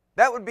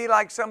 That would be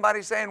like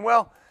somebody saying,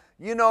 well,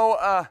 you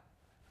know,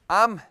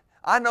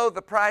 I know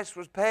the price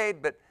was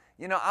paid, but,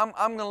 you know, I'm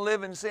going to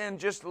live in sin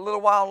just a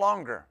little while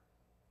longer.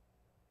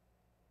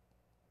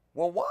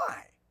 Well,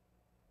 why?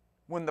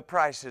 When the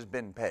price has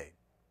been paid.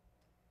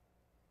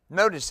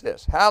 Notice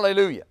this.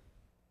 Hallelujah.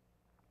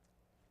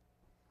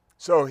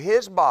 So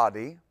His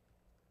body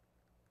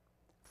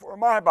for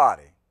my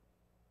body.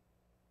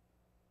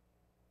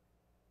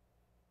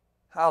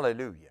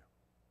 Hallelujah.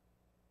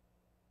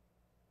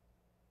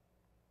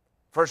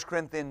 1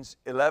 Corinthians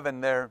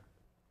 11 there,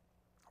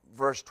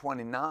 verse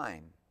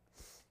 29.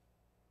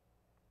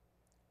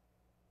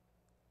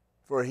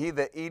 For he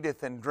that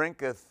eateth and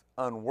drinketh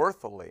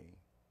unworthily,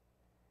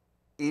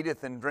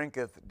 eateth and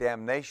drinketh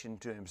damnation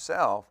to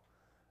himself,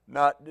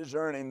 not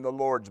discerning the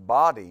Lord's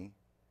body.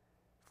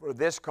 For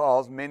this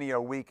cause many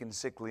are weak and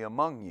sickly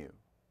among you.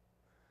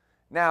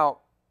 Now,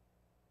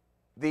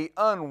 the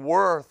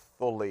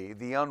unworthily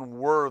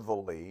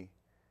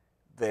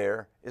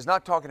there is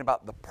not talking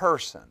about the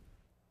person.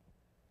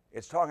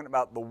 It's talking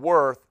about the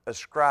worth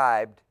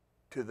ascribed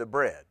to the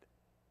bread,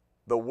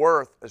 the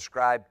worth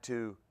ascribed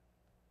to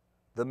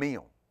the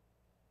meal.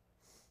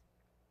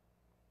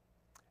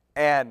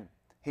 And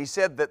he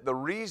said that the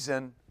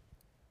reason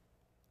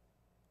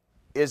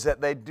is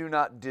that they do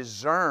not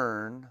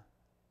discern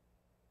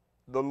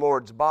the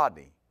Lord's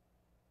body.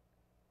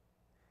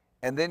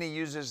 And then he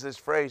uses this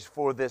phrase,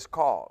 for this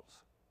cause.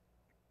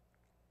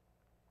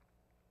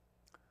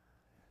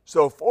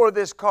 So for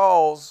this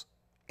cause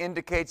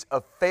indicates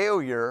a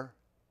failure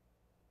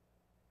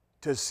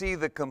to see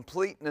the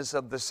completeness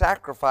of the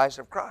sacrifice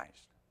of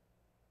Christ.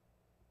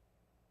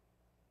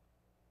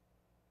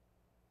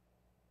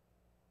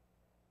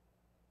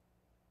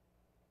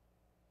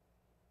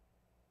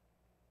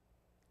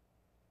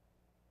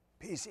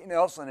 P.C.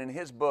 Nelson, in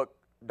his book,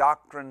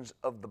 Doctrines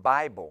of the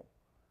Bible,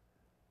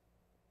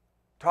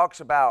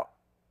 talks about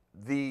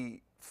the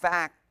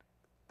fact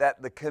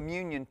that the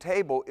communion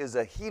table is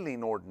a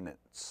healing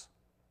ordinance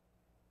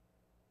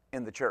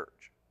in the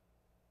church.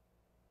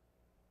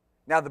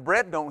 Now, the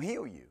bread don't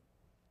heal you,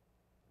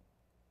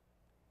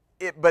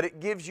 but it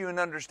gives you an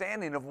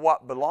understanding of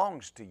what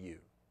belongs to you.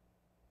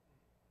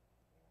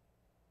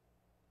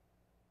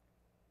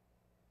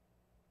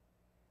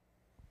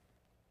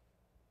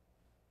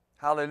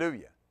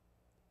 Hallelujah.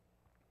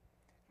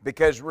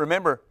 Because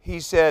remember,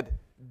 he said,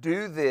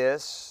 do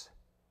this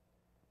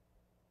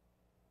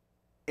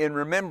in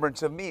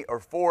remembrance of me, or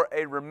for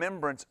a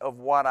remembrance of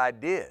what I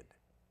did.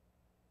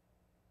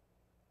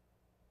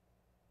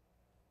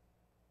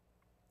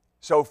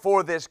 So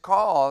for this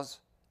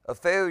cause, a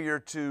failure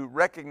to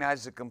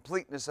recognize the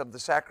completeness of the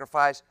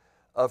sacrifice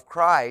of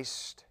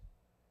Christ,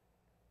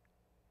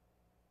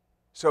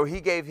 so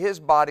he gave his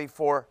body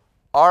for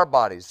our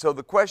bodies. So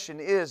the question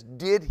is,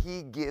 did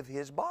he give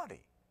his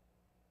body?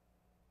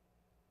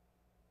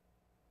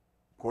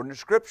 According to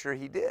Scripture,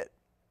 he did.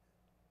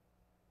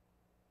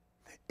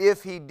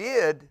 If he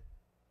did,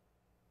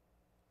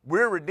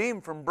 we're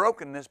redeemed from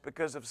brokenness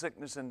because of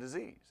sickness and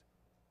disease.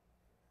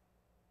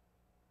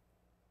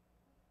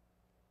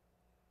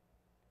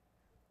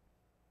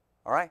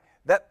 All right?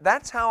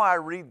 That's how I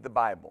read the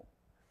Bible.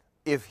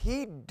 If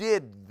he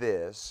did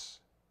this,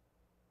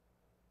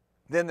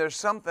 then there's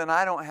something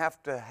I don't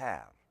have to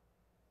have.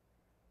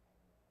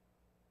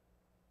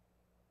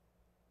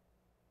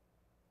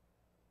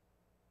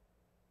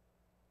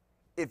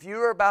 If you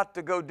were about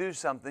to go do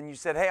something, you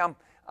said, hey,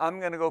 I'm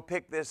going to go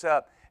pick this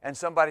up, and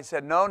somebody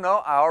said, no,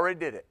 I already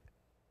did it.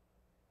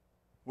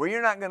 Well,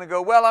 you're not going to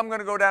go, well, I'm going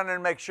to go down there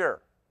and make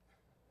sure.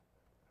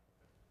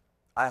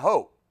 I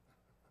hope.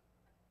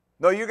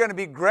 No, you're going to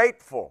be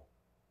grateful.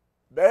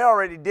 They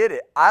already did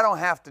it. I don't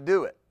have to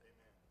do it.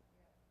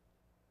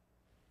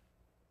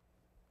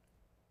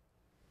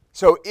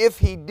 So if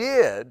he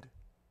did,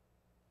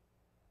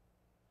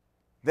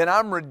 then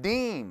I'm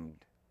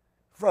redeemed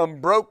from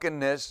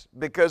brokenness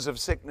because of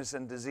sickness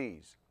and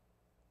disease.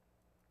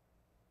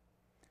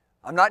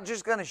 I'm not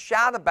just going to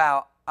shout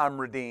about I'm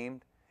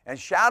redeemed and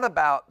shout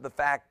about the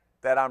fact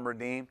that I'm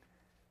redeemed.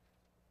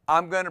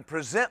 I'm going to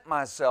present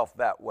myself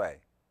that way.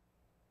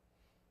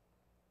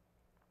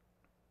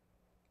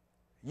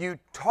 You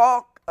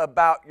talk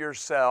about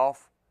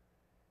yourself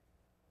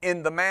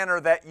in the manner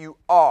that you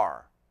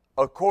are,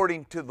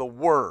 according to the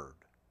Word.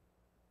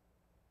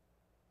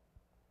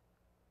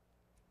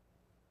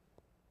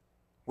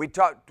 We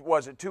talked,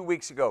 was it 2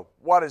 weeks ago?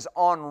 What is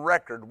on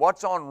record?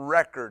 What's on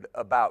record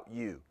about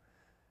you?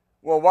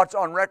 Well, what's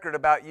on record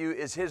about you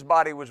is his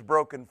body was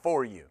broken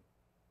for you.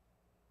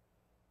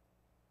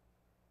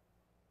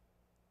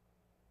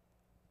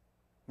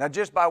 Now,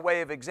 just by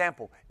way of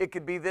example, it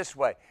could be this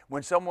way.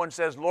 When someone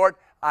says, Lord,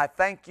 I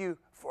thank you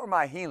for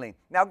my healing.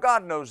 Now,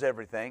 God knows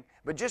everything,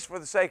 but just for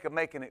the sake of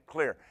making it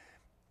clear,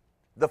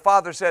 the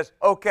Father says,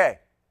 okay,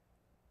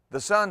 the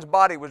Son's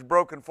body was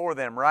broken for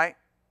them, right?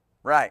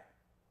 Right.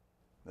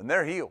 Then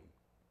they're healed.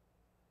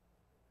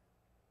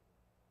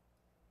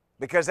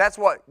 Because that's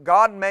what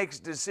God makes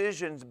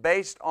decisions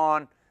based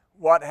on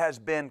what has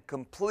been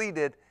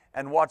completed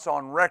and what's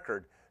on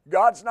record.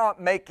 God's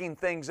not making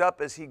things up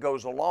as He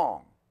goes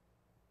along.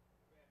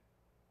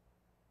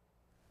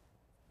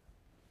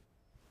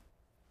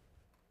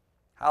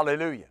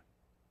 Hallelujah.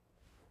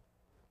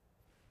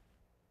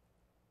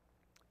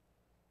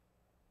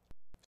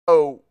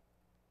 So,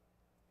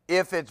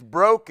 if it's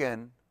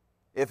broken,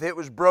 if it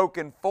was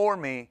broken for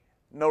me,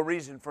 no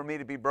reason for me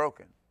to be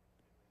broken.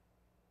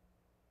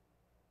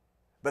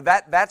 But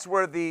that's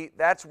where the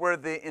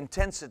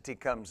intensity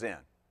comes in.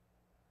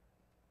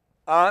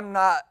 I'm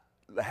not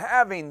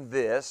having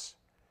this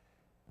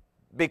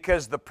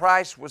because the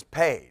price was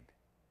paid.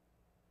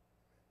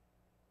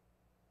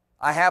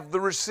 I have the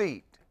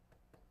receipt.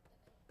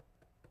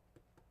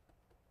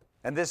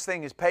 And this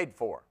thing is paid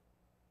for.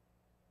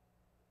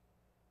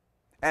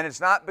 And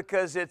it's not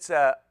because it's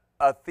a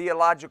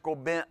theological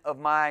bent of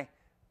my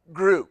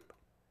group.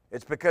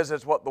 It's because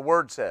it's what the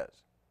Word says.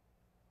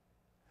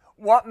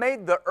 What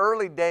made the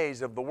early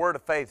days of the Word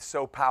of Faith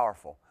so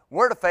powerful?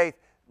 Word of Faith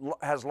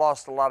has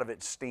lost a lot of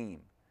its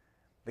steam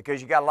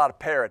because you got a lot of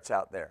parrots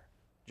out there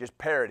just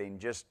parroting,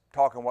 just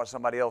talking what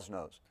somebody else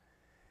knows.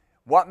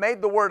 What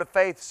made the Word of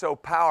Faith so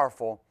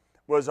powerful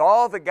was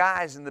all the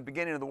guys in the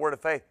beginning of the Word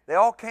of Faith, they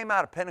all came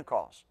out of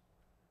Pentecost.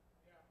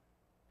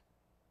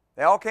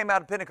 They all came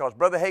out of Pentecost.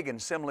 Brother Hagin,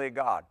 Assembly of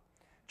God.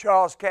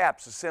 Charles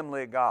Capps,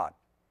 Assembly of God.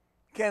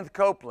 Kenneth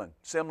Copeland,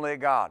 Assembly of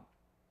God.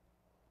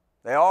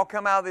 They all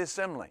come out of the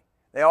assembly.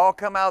 They all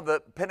come out of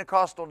the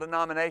Pentecostal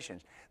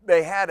denominations.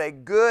 They had a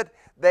good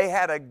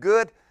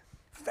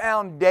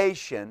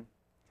foundation.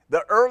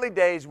 The early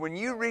days, when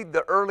you read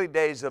the early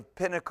days of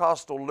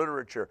Pentecostal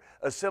literature,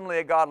 Assembly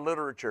of God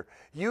literature,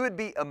 you would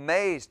be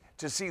amazed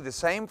to see the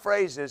same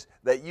phrases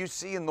that you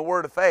see in the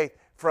Word of Faith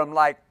from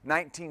like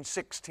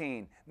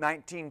 1916,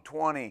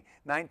 1920,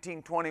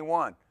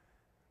 1921.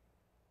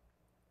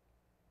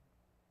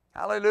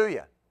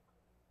 Hallelujah.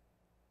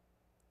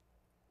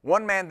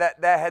 One man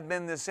that had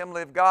been in the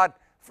Assembly of God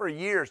for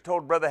years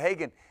told Brother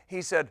Hagin,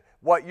 he said,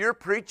 what you're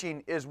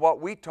preaching is what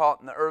we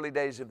taught in the early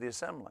days of the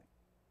assembly.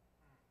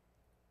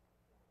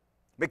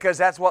 Because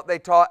that's what they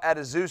taught at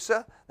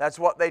Azusa. That's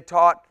what they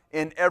taught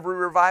in every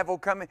revival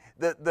coming.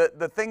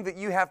 The thing that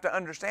you have to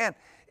understand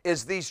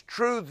is these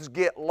truths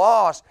get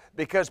lost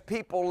because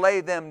people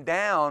lay them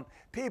down.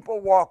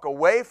 People walk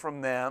away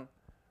from them,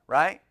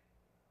 right?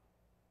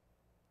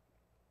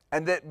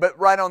 But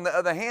right on the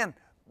other hand,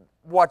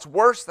 what's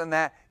worse than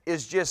that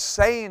is just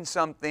saying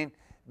something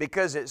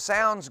because it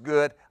sounds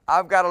good.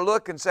 I've got to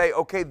look and say,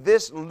 okay,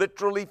 this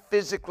literally,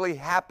 physically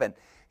happened.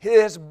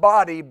 His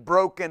body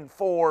broken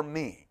for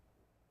me.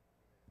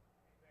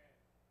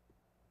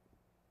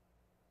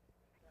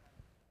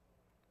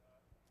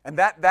 And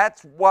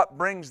that's what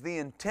brings the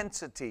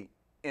intensity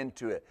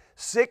into it.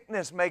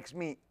 Sickness makes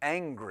me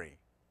angry.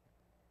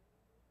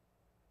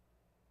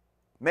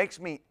 Makes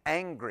me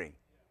angry.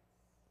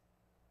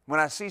 When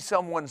I see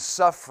someone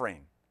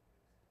suffering,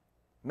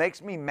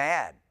 makes me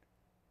mad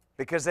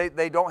because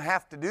they don't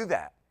have to do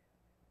that.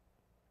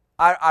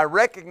 I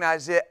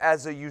recognize it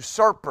as a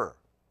usurper,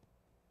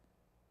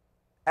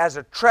 as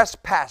a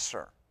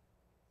trespasser.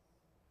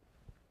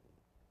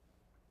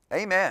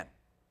 Amen.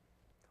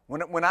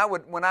 When I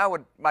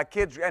would, my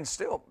kids, and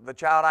still the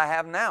child I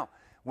have now,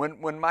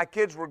 when my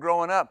kids were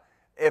growing up,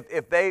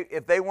 if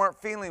they weren't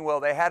feeling well,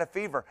 they had a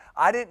fever,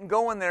 I didn't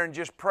go in there and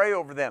just pray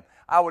over them.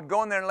 I would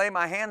go in there and lay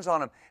my hands on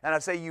them, and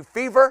I'd say, you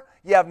fever,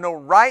 you have no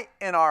right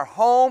in our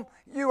home,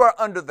 you are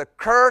under the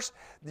curse.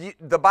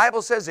 The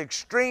Bible says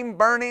extreme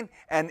burning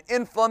and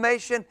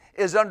inflammation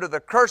is under the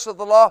curse of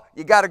the law.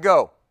 You got to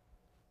go.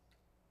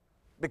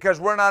 Because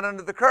we're not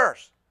under the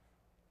curse.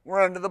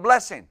 We're under the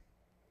blessing.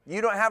 You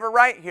don't have a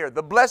right here.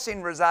 The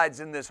blessing resides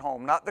in this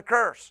home, not the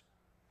curse.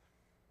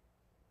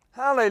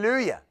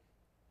 Hallelujah.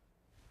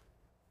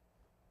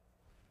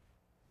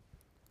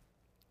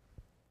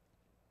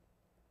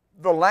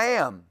 The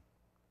lamb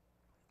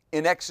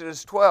in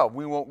Exodus 12,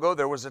 we won't go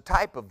there, was a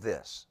type of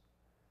this.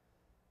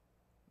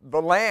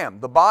 The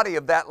lamb, the body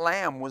of that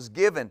lamb was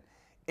given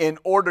in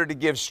order to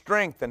give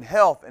strength and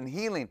health and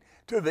healing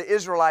to the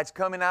Israelites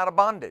coming out of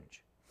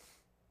bondage.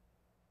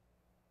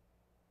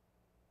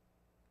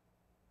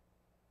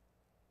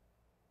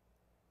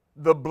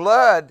 The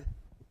blood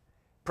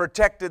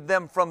protected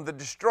them from the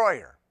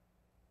destroyer.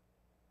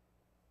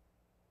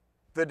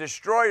 The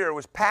destroyer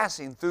was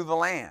passing through the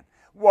land.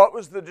 What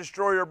was the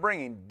destroyer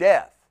bringing?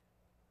 Death.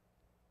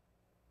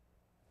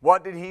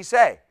 What did he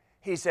say?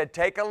 He said,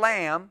 take a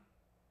lamb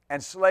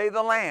and slay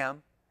the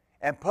lamb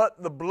and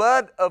put the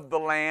blood of the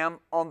lamb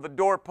on the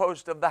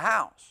doorpost of the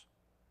house.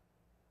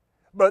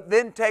 But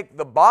then take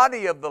the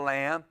body of the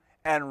lamb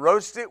and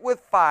roast it with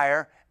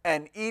fire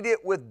and eat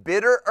it with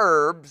bitter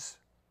herbs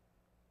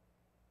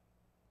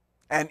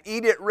and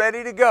eat it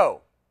ready to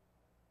go.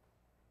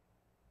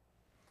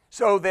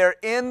 So they're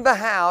in the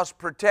house,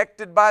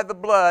 protected by the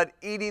blood,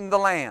 eating the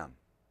lamb.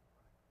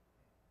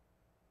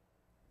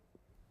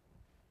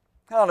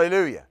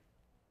 Hallelujah.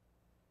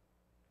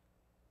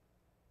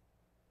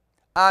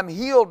 I'm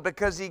healed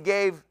because He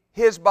gave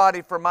His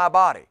body for my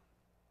body.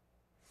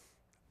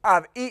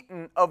 I've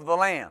eaten of the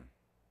lamb.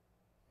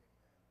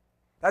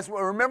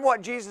 Remember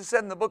what Jesus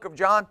said in the book of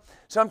John?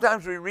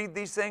 Sometimes we read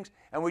these things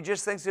and we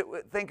just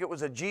think it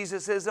was a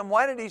Jesusism.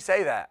 Why did He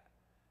say that?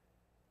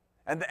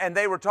 And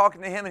they were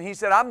talking to Him and He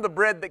said, I'm the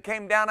bread that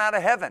came down out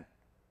of heaven.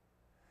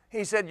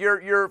 He said,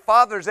 your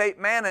fathers ate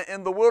manna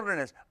in the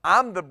wilderness.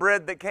 I'm the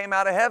bread that came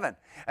out of heaven.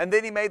 And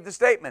then He made the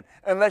statement,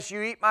 unless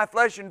you eat my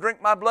flesh and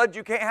drink my blood,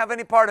 you can't have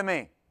any part of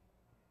me.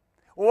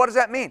 Well, what does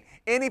that mean?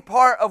 Any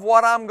part of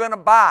what I'm going to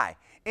buy,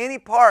 any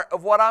part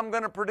of what I'm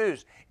going to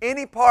produce,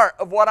 any part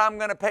of what I'm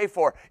going to pay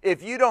for.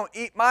 If you don't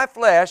eat my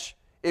flesh,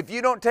 if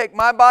you don't take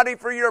my body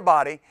for your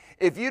body,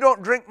 if you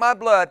don't drink my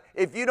blood,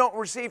 if you don't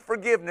receive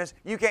forgiveness,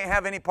 you can't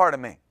have any part of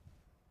me.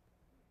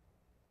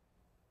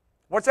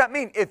 What's that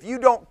mean? If you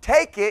don't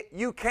take it,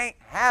 you can't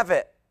have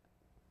it.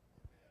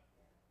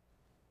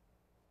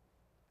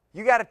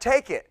 You got to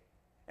take it.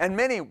 And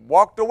many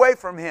walked away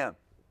from Him.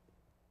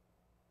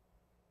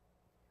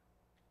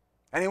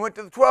 And He went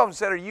to the 12 and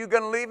said, are you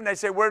going to leave? And they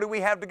said, where do we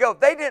have to go?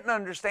 They didn't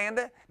understand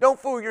it. Don't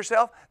fool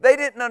yourself. They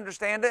didn't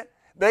understand it.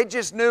 They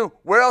just knew,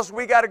 where else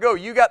we got to go?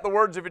 You got the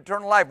words of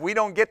eternal life. We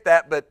don't get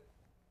that, but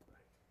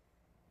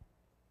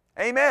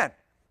amen.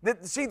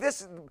 See,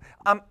 this is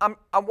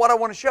what I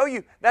want to show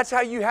you. That's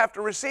how you have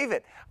to receive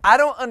it. I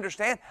don't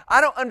understand. I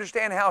don't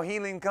understand how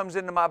healing comes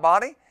into my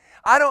body.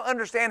 I don't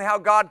understand how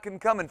God can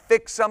come and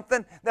fix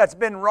something that's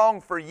been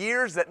wrong for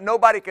years that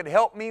nobody could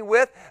help me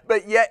with,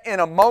 but yet in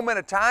a moment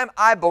of time,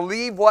 I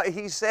believe what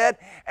He said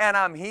and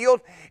I'm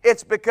healed.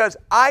 It's because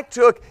I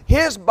took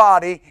His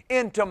body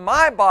into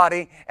my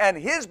body, and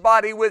His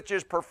body, which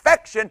is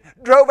perfection,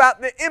 drove out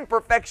the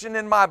imperfection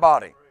in my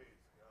body.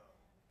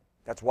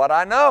 That's what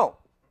I know.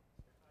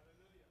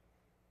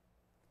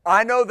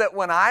 I know that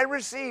when I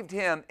received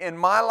Him in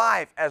my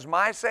life as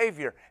my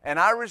Savior, and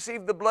I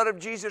received the blood of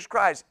Jesus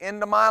Christ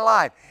into my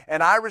life,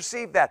 and I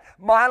received that,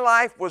 my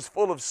life was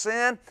full of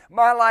sin,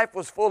 my life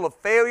was full of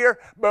failure,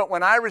 but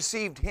when I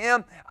received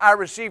Him, I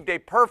received a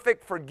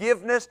perfect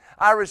forgiveness,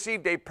 I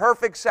received a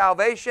perfect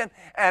salvation,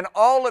 and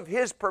all of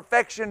His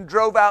perfection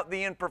drove out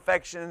the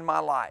imperfection in my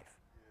life.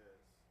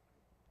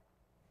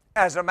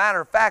 As a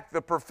matter of fact,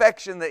 the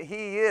perfection that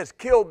He is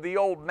killed the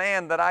old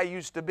man that I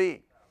used to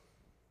be.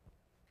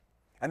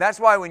 And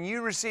that's why when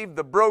you receive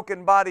the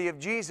broken body of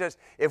Jesus,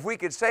 if we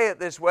could say it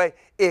this way,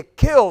 it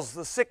kills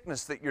the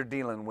sickness that you're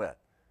dealing with.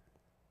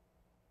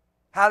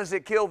 How does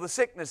it kill the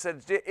sickness?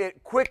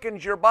 It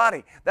quickens your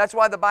body. That's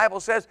why the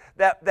Bible says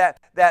that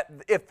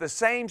if the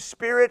same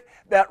Spirit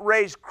that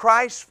raised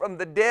Christ from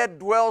the dead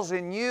dwells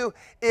in you,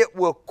 it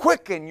will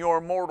quicken your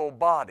mortal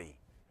body.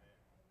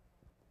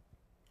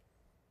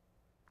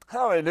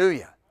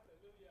 Hallelujah.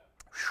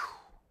 Whew.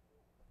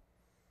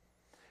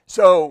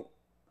 So,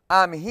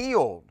 I'm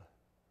healed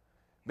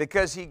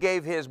because He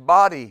gave His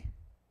body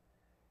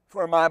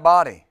for my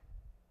body.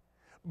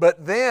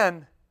 But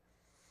then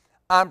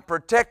I'm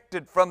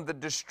protected from the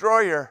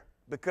destroyer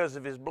because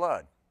of His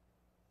blood.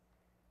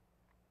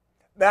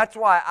 That's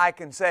why I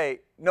can say,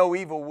 no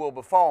evil will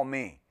befall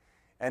me,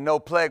 and no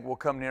plague will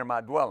come near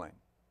my dwelling.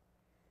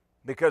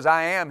 Because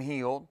I am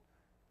healed,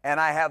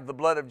 and I have the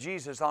blood of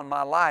Jesus on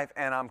my life,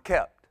 and I'm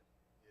kept.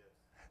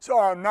 So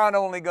I'm not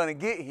only going to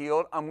get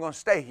healed, I'm going to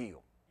stay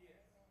healed.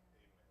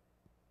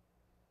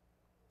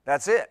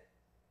 That's it.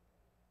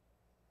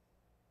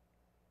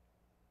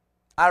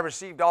 I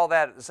received all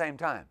that at the same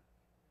time.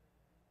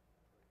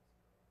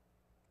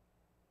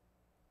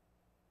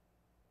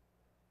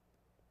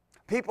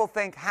 People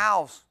think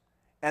house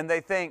and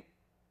they think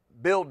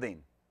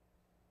building.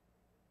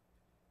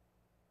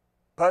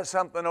 Put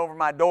something over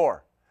my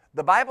door.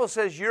 The Bible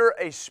says you're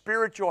a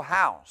spiritual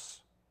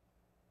house.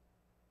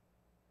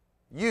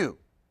 You.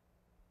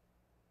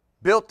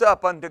 Built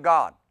up unto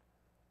God.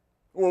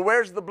 Well,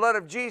 where's the blood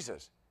of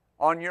Jesus?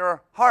 On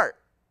your heart.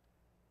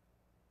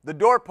 The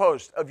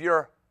doorpost of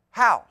your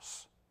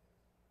house.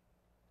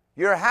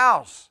 Your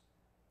house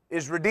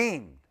is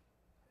redeemed.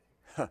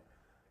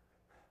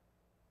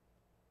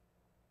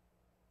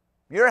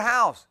 Your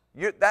house,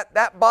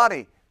 that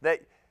body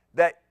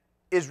that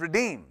is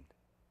redeemed.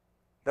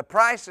 The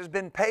price has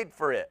been paid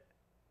for it.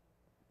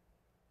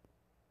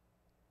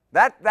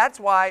 That's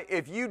why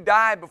if you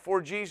die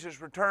before Jesus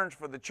returns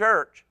for the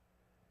church,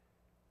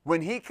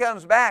 when He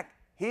comes back,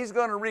 He's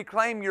going to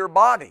reclaim your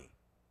body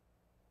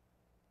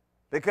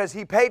because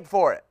He paid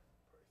for it.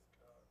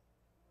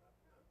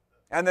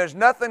 And there's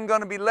nothing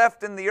going to be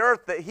left in the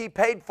earth that He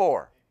paid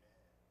for.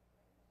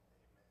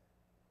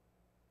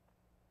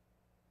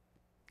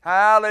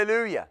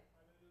 Hallelujah.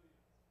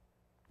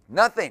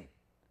 Nothing.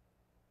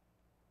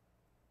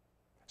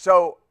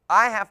 So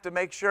I have to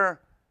make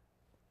sure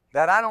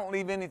that I don't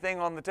leave anything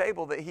on the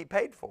table that He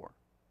paid for.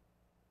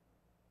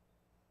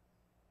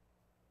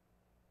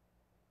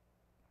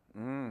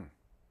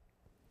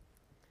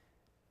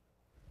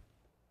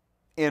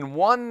 In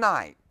one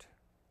night,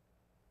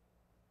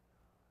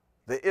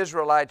 the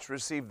Israelites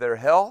received their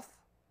health,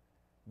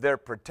 their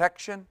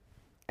protection,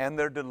 and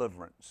their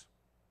deliverance.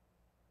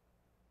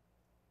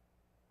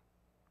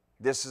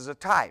 This is a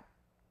type.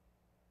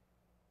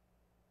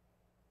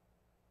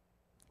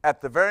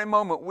 At the very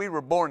moment we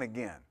were born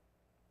again,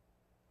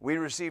 we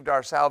received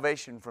our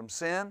salvation from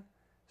sin,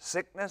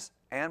 sickness,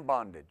 and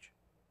bondage.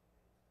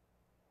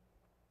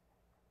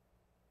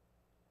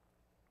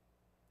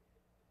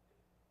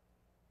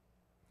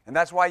 And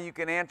that's why you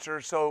can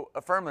answer so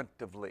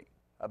affirmatively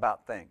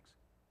about things.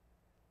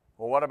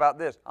 Well, what about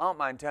this? I don't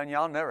mind telling you,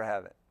 I'll never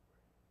have it.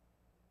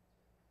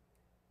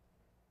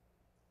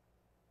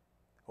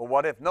 Well,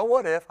 what if? No,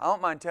 what if? I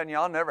don't mind telling you,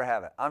 I'll never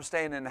have it. I'm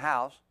staying in the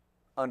house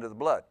under the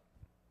blood.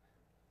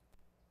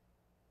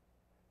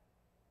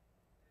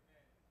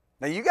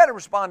 Now, you got to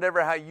respond to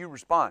how you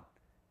respond.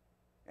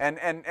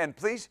 And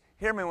please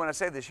hear me when I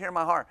say this. Hear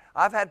my heart.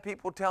 I've had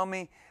people tell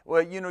me,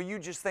 well, you know, you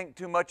just think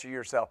too much of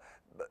yourself.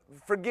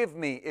 Forgive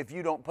me if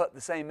you don't put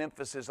the same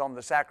emphasis on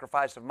the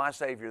sacrifice of my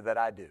Savior that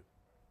I do.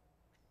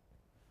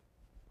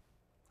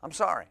 I'm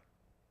sorry.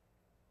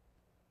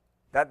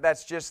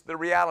 That's just the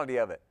reality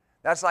of it.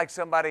 That's like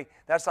somebody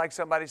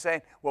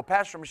saying, well,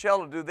 Pastor Michelle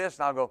will do this,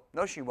 and I'll go,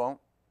 no, she won't.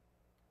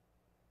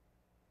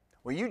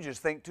 Well, you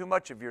just think too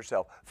much of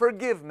yourself.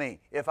 Forgive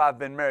me if I've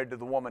been married to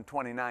the woman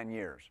 29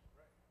 years.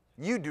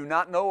 You do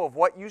not know of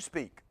what you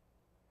speak.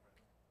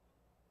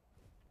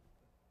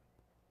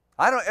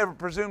 I don't ever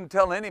presume to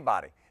tell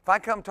anybody. If I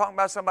come talking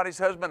about somebody's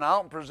husband, I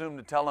don't presume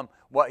to tell him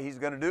what he's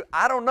going to do.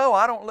 I don't know.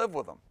 I don't live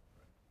with him.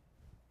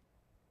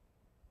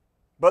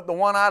 But the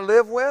one I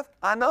live with,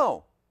 I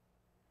know.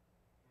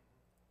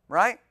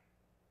 Right?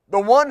 The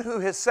one who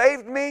has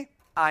saved me,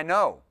 I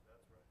know.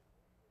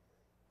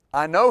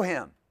 I know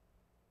him.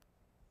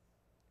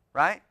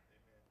 Right?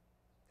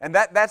 And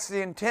that's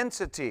the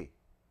intensity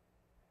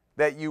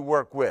that you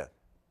work with.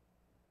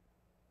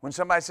 When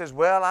somebody says,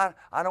 well,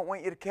 I don't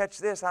want you to catch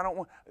this. I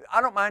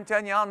don't mind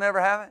telling you I'll never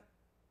have it.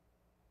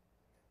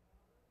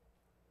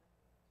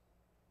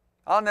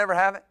 I'll never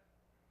have it.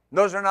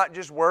 Those are not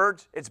just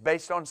words. It's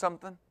based on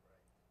something.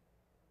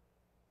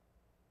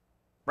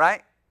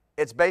 Right?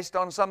 It's based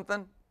on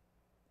something.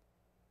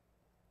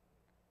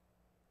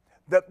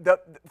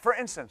 For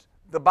instance,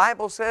 the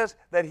Bible says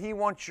that He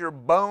wants your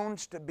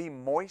bones to be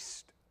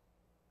moist.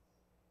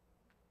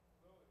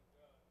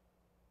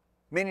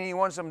 Meaning He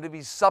wants them to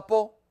be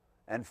supple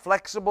and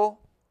flexible,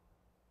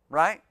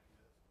 right?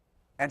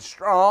 And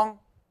strong.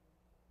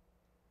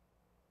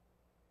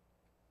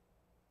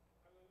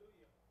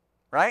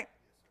 Right?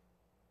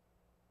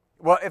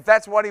 Well, if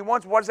that's what He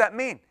wants, what does that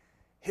mean?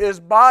 His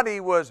body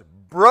was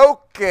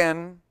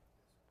broken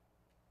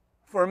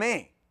for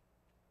me.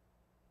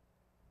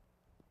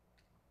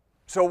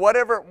 So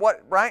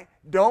right?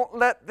 Don't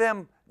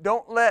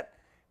let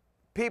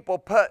people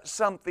put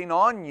something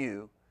on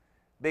you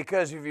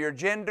because of your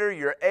gender,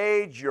 your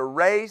age, your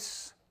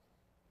race.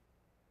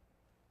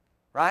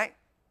 Right?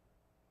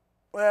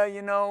 Well,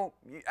 you know,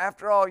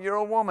 after all, you're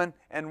a woman,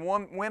 and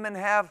women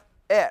have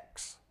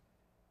X.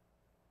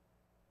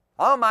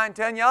 I don't mind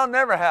telling you, I'll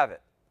never have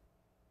it.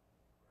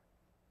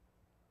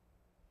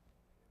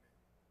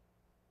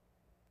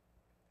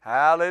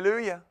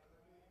 Hallelujah.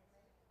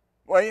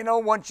 Well, you know,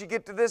 once you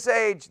get to this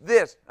age,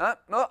 this.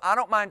 No, I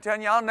don't mind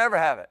telling you, I'll never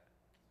have it.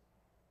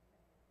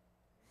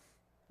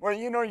 Well,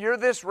 you know, you're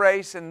this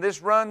race, and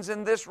this runs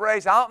in this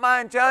race. I don't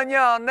mind telling you,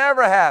 I'll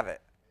never have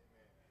it.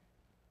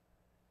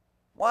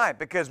 Why?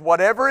 Because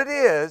whatever it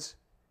is,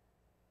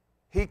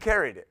 He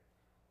carried it.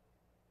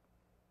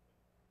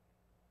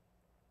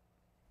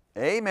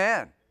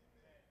 Amen.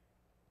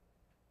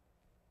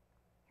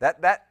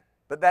 But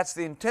that's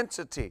the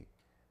intensity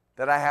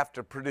that I have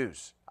to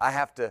produce. I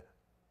have to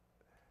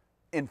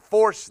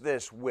enforce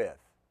this with.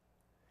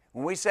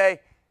 When we say,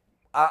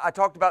 I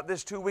talked about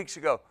this 2 weeks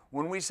ago.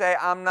 When we say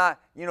I'm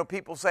not, you know,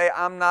 people say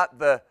I'm not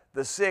the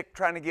sick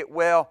trying to get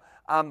well,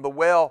 I'm the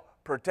well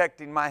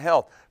protecting my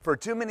health. For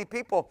too many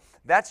people,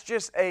 that's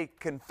just a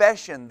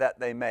confession that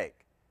they make.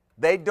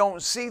 They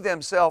don't see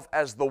themselves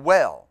as the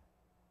well.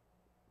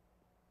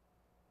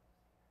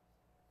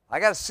 I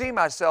got to see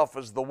myself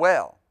as the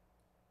well.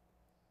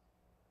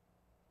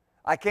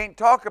 I can't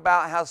talk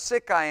about how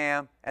sick I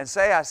am and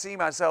say I see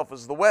myself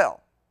as the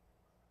well.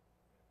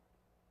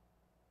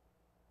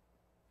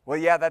 Well,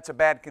 yeah, that's a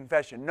bad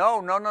confession.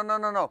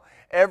 No.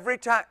 Every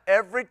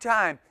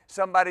time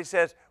somebody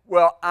says,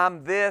 well,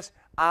 I'm this,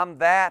 I'm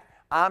that,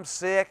 I'm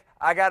sick,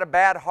 I got a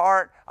bad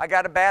heart, I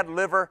got a bad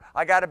liver,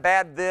 I got a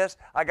bad this,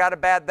 I got a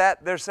bad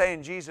that, they're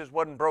saying Jesus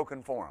wasn't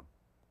broken for them.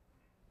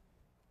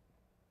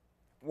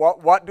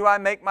 What do I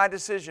make my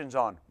decisions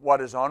on?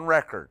 What is on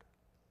record.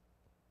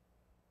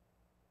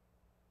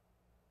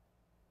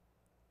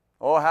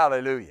 Oh,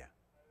 hallelujah.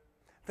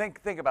 Think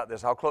about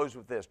this. I'll close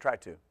with this. Try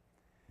to.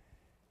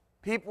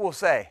 People will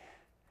say,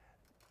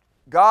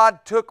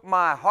 God took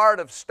my heart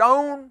of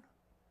stone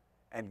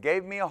and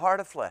gave me a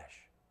heart of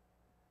flesh.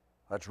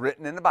 That's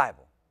written in the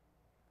Bible.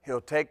 He'll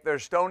take their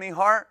stony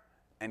heart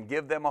and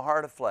give them a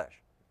heart of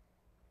flesh.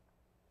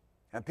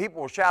 And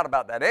people will shout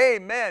about that.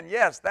 Amen.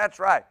 Yes, that's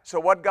right. So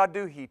what did God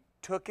do? He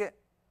took it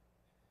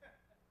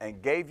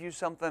and gave you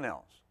something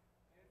else.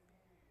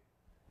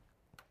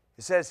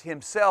 It says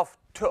Himself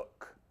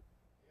took.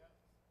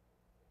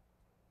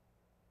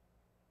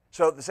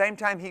 So at the same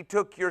time He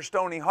took your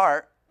stony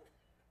heart,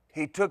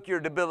 He took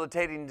your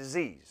debilitating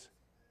disease.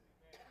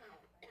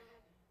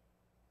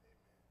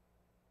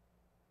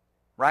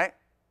 Right?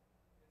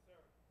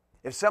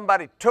 If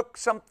somebody took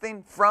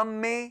something from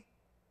me,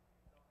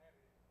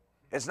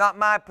 it's not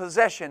my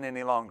possession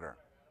any longer.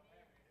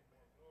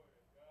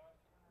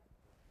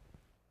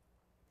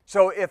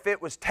 So if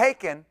it was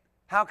taken,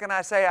 how can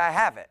I say I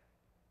have it?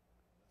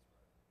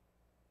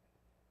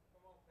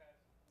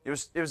 It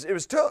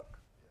was took.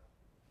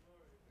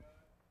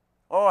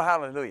 Oh,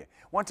 hallelujah.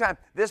 One time,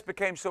 this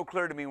became so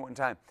clear to me one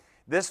time.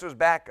 This was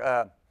back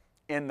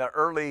in the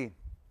early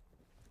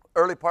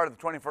early part of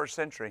the 21st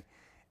century.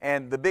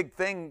 And the big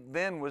thing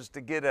then was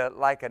to get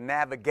like a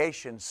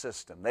navigation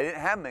system. They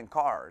didn't have them in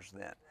cars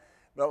then,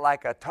 but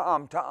like a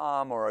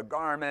TomTom or a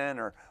Garmin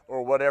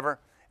or whatever,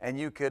 and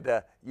you could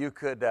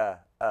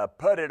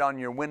put it on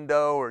your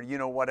window or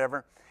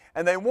whatever.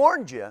 And they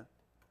warned you,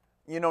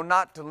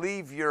 not to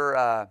leave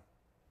your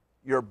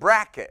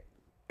bracket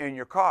in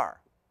your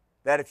car.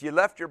 That if you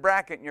left your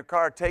bracket in your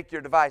car, take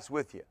your device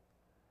with you,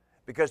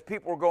 because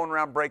people were going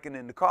around breaking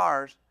into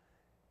cars,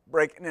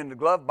 breaking into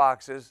glove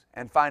boxes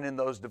and finding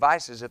those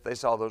devices if they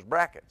saw those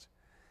brackets.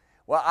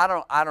 Well, I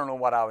don't know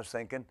what I was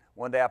thinking.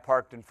 One day I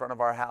parked in front of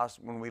our house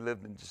when we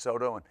lived in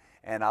DeSoto,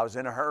 and I was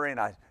in a hurry, and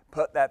I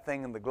put that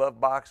thing in the glove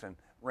box and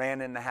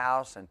ran in the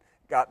house and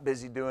got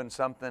busy doing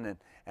something.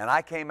 And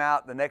I came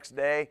out the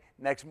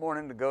next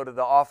morning to go to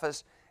the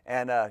office,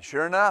 and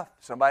sure enough,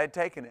 somebody had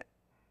taken it.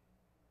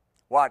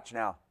 Watch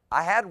now.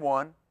 I had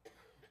one,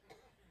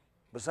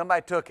 but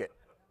somebody took it.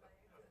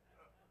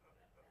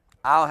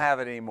 I don't have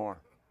it anymore.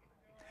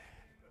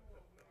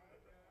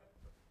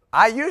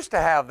 I used to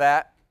have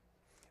that,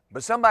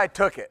 but somebody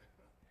took it.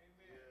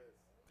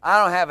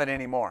 I don't have it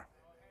anymore.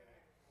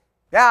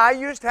 Yeah, I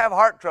used to have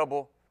heart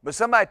trouble, but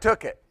somebody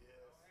took it.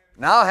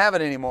 Now I don't have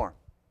it anymore.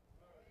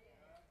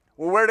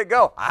 Well, where'd it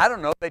go? I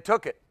don't know. They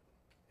took it.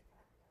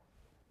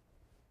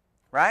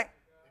 Right?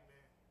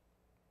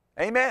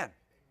 Amen.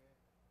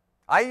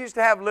 I used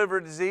to have liver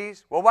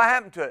disease. Well, what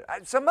happened to it?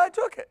 Somebody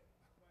took it.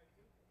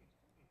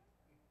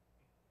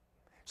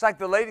 It's like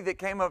the lady that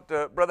came up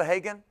to Brother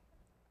Hagin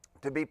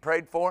to be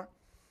prayed for,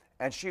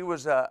 and she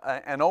was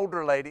an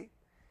older lady,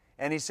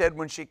 and he said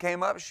when she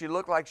came up, she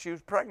looked like she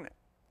was pregnant.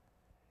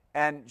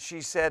 And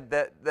she said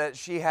that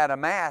she had a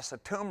mass, a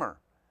tumor,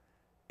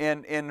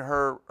 in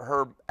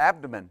her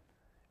abdomen,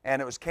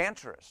 and it was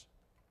cancerous.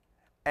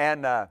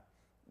 And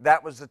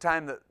that was the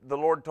time that the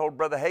Lord told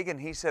Brother Hagin,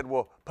 he said,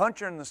 well, punch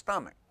her in the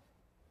stomach.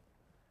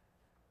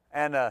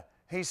 And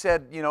he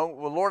said,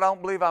 well, Lord, I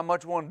don't believe I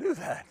much want to do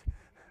that.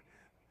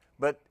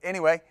 But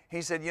anyway,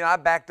 he said, I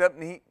backed up,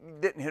 and he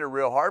didn't hit her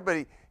real hard,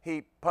 but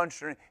he punched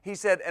her. He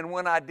said, and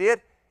when I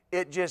did,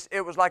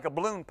 it was like a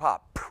balloon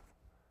pop.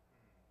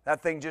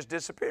 That thing just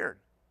disappeared.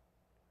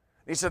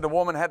 He said the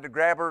woman had to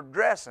grab her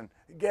dress and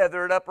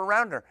gather it up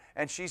around her.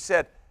 And she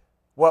said,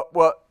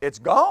 well, it's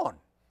gone.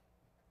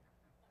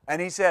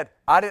 And he said,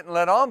 I didn't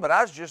let on, but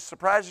I was just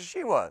surprised as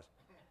she was.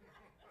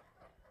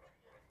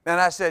 And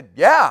I said,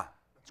 yeah,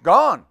 it's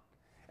gone.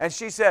 And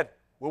she said,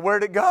 well,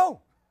 where'd it go?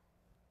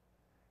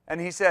 And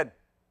he said,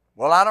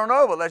 well, I don't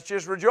know, but let's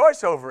just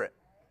rejoice over it.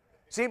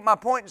 See, my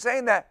point in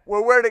saying that,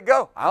 well, where'd it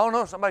go? I don't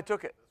know. Somebody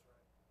took it.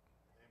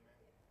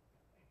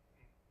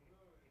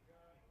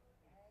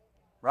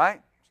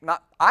 Right? It's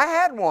not. I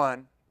had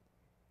one,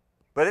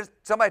 but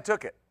somebody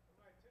took it.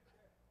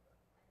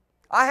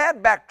 I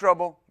had back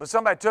trouble, but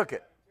somebody took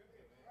it.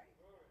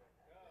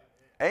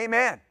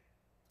 Amen.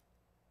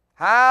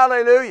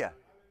 Hallelujah.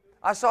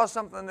 I saw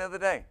something the other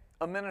day.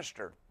 A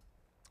minister,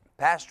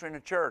 pastoring a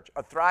church,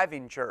 a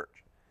thriving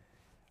church,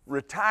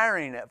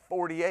 retiring at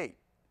 48.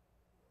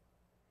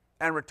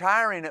 And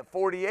retiring at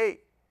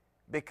 48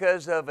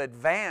 because of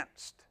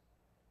advanced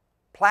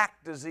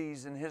plaque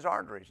disease in his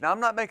arteries. Now, I'm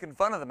not making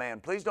fun of the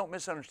man. Please don't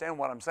misunderstand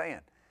what I'm saying.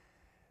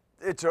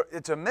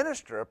 It's a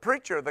minister, a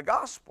preacher of the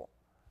gospel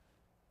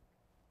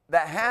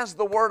that has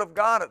the Word of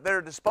God at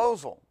their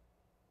disposal.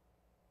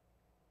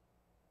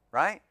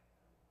 Right?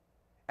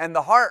 And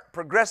the heart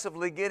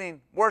progressively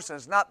getting worse. And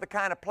it's not the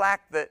kind of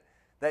plaque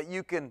that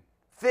you can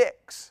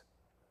fix.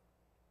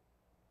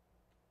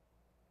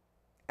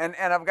 And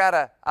I've got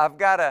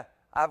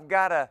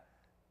to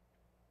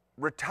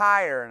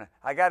retire, and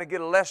I got to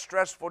get a less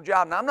stressful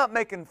job. Now, I'm not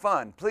making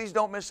fun. Please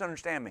don't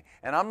misunderstand me.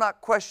 And I'm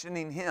not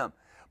questioning him.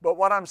 But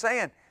what I'm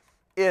saying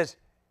is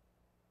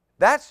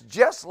that's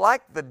just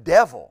like the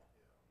devil.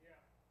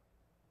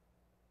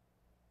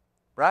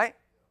 Right?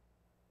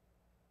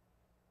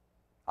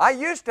 I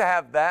used to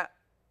have that,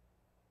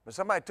 but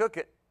somebody took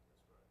it.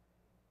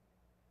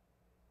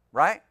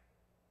 Right?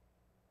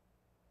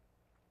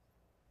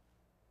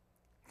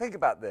 Think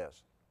about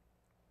this.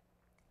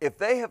 If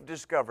they have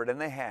discovered,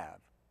 and they have,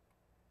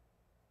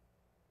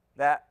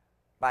 that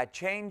by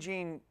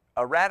changing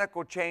a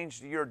radical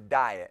change to your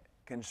diet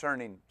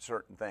concerning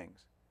certain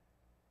things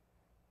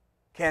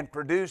can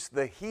produce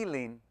the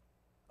healing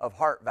of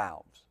heart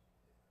valves,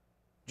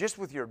 just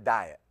with your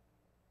diet.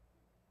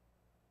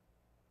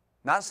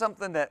 Not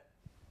something that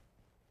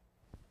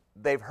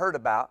they've heard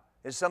about.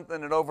 It's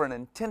something that over an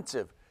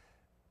intensive,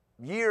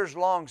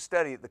 years-long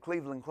study at the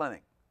Cleveland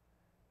Clinic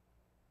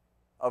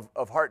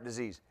of heart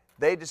disease,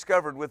 they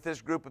discovered with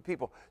this group of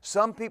people.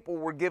 Some people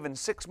were given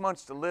 6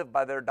 months to live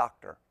by their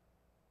doctor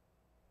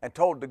and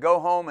told to go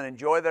home and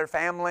enjoy their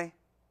family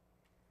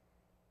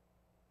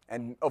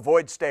and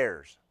avoid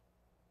stairs.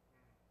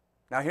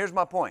 Now, here's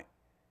my point.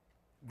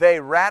 They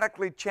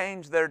radically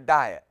changed their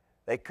diet.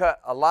 They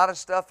cut a lot of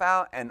stuff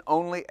out and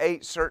only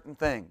ate certain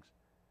things.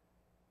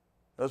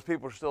 Those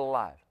people are still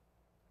alive.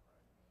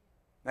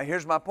 Now,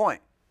 here's my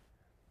point.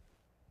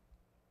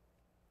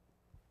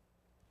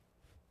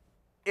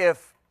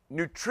 If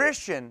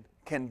Nutrition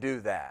can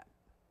do that.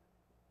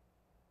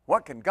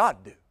 What can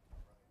God do?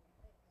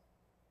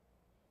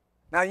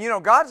 Now, you know,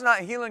 God's not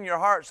healing your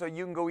heart so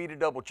you can go eat a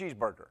double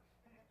cheeseburger.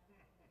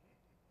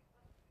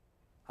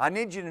 I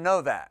need you to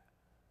know that,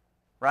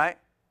 right?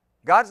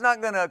 God's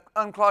not going to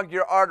unclog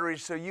your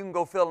arteries so you can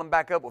go fill them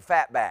back up with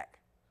fat back.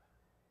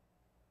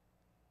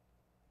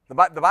 The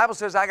Bible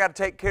says I got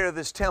to take care of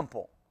this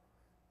temple,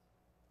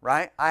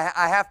 right?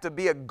 I have to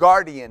be a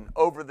guardian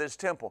over this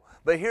temple.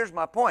 But here's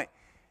my point.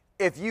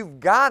 If you've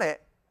got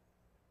it,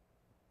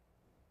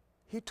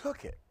 He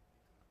took it.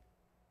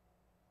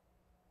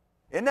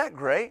 Isn't that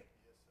great?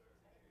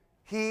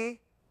 He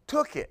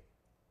took it.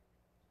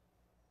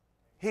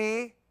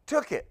 He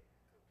took it.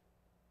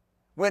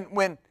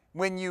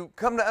 When you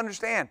come to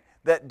understand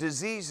that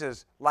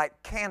diseases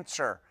like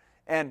cancer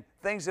and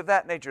things of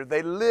that nature,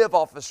 they live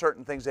off of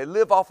certain things. They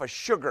live off of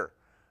sugar.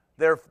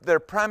 Their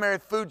primary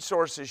food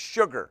source is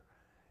sugar.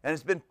 And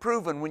it's been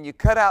proven when you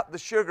cut out the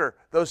sugar,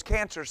 those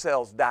cancer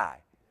cells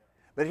die.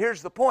 But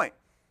here's the point.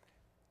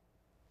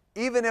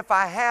 Even if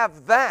I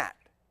have that,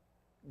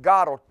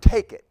 God will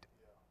take it.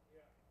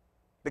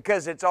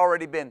 Because it's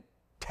already been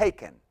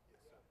taken.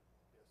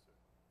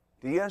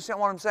 Do you understand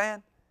what I'm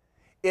saying?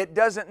 It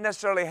doesn't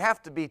necessarily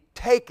have to be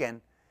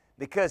taken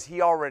because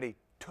He already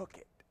took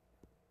it.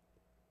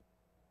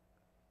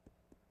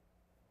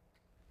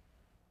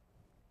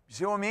 You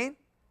see what I mean?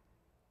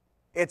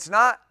 It's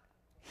not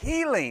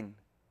healing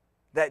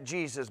that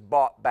Jesus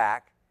bought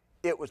back.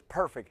 It was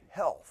perfect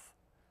health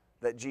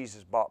that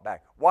Jesus bought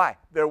back. Why?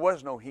 There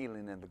was no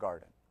healing in the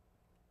garden.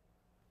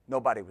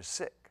 Nobody was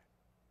sick.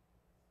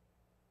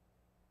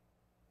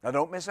 Now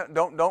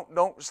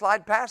don't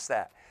slide past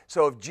that.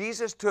 So if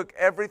Jesus took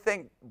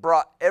everything,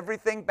 brought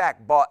everything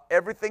back, bought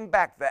everything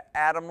back that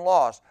Adam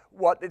lost,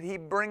 what did He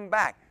bring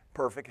back?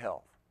 Perfect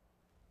health.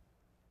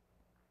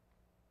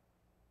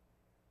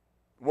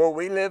 Well,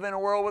 we live in a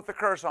world with a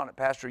curse on it,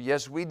 Pastor.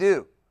 Yes, we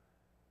do.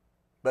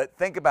 But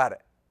think about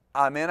it.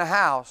 I'm in a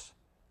house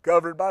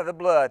covered by the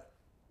blood,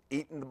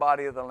 eating the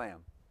body of the Lamb.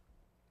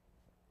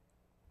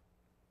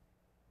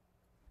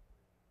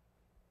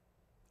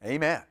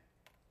 Amen.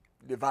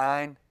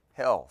 Divine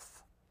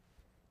health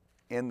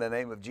in the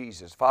name of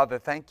Jesus. Father,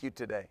 thank you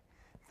today.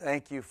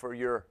 Thank you for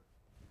your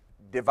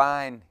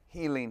divine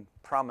healing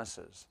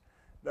promises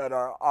that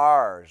are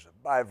ours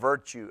by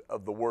virtue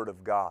of the Word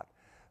of God.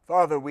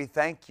 Father, we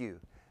thank you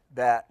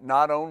that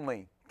not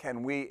only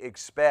can we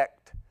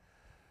expect,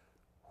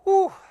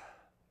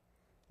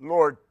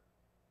 Lord,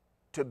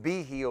 to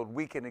be healed,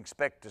 we can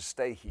expect to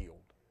stay healed.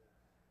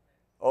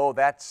 Oh,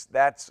 that's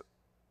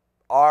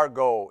our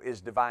goal,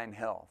 is divine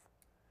health.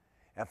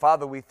 And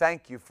Father, we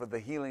thank you for the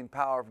healing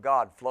power of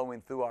God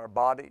flowing through our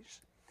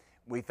bodies.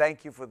 We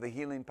thank you for the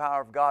healing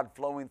power of God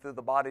flowing through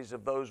the bodies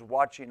of those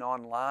watching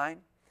online.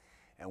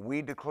 And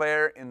we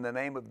declare in the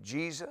name of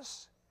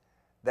Jesus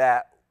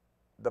that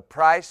the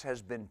price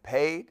has been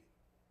paid.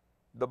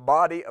 The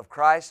body of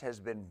Christ has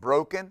been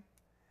broken.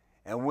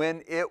 And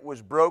when it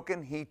was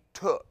broken, He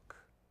took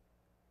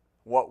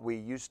what we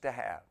used to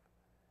have.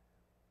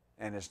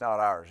 And it's not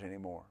ours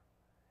anymore.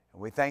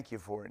 And we thank you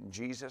for it in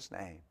Jesus'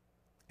 name.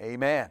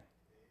 Amen.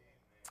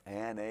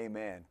 And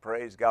amen.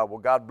 Praise God. Well,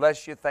 God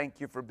bless you. Thank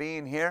you for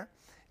being here.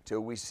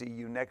 Till we see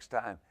you next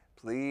time,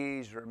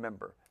 please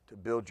remember to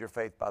build your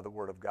faith by the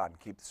Word of God and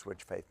keep the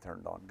switch faith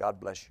turned on. God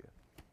bless you.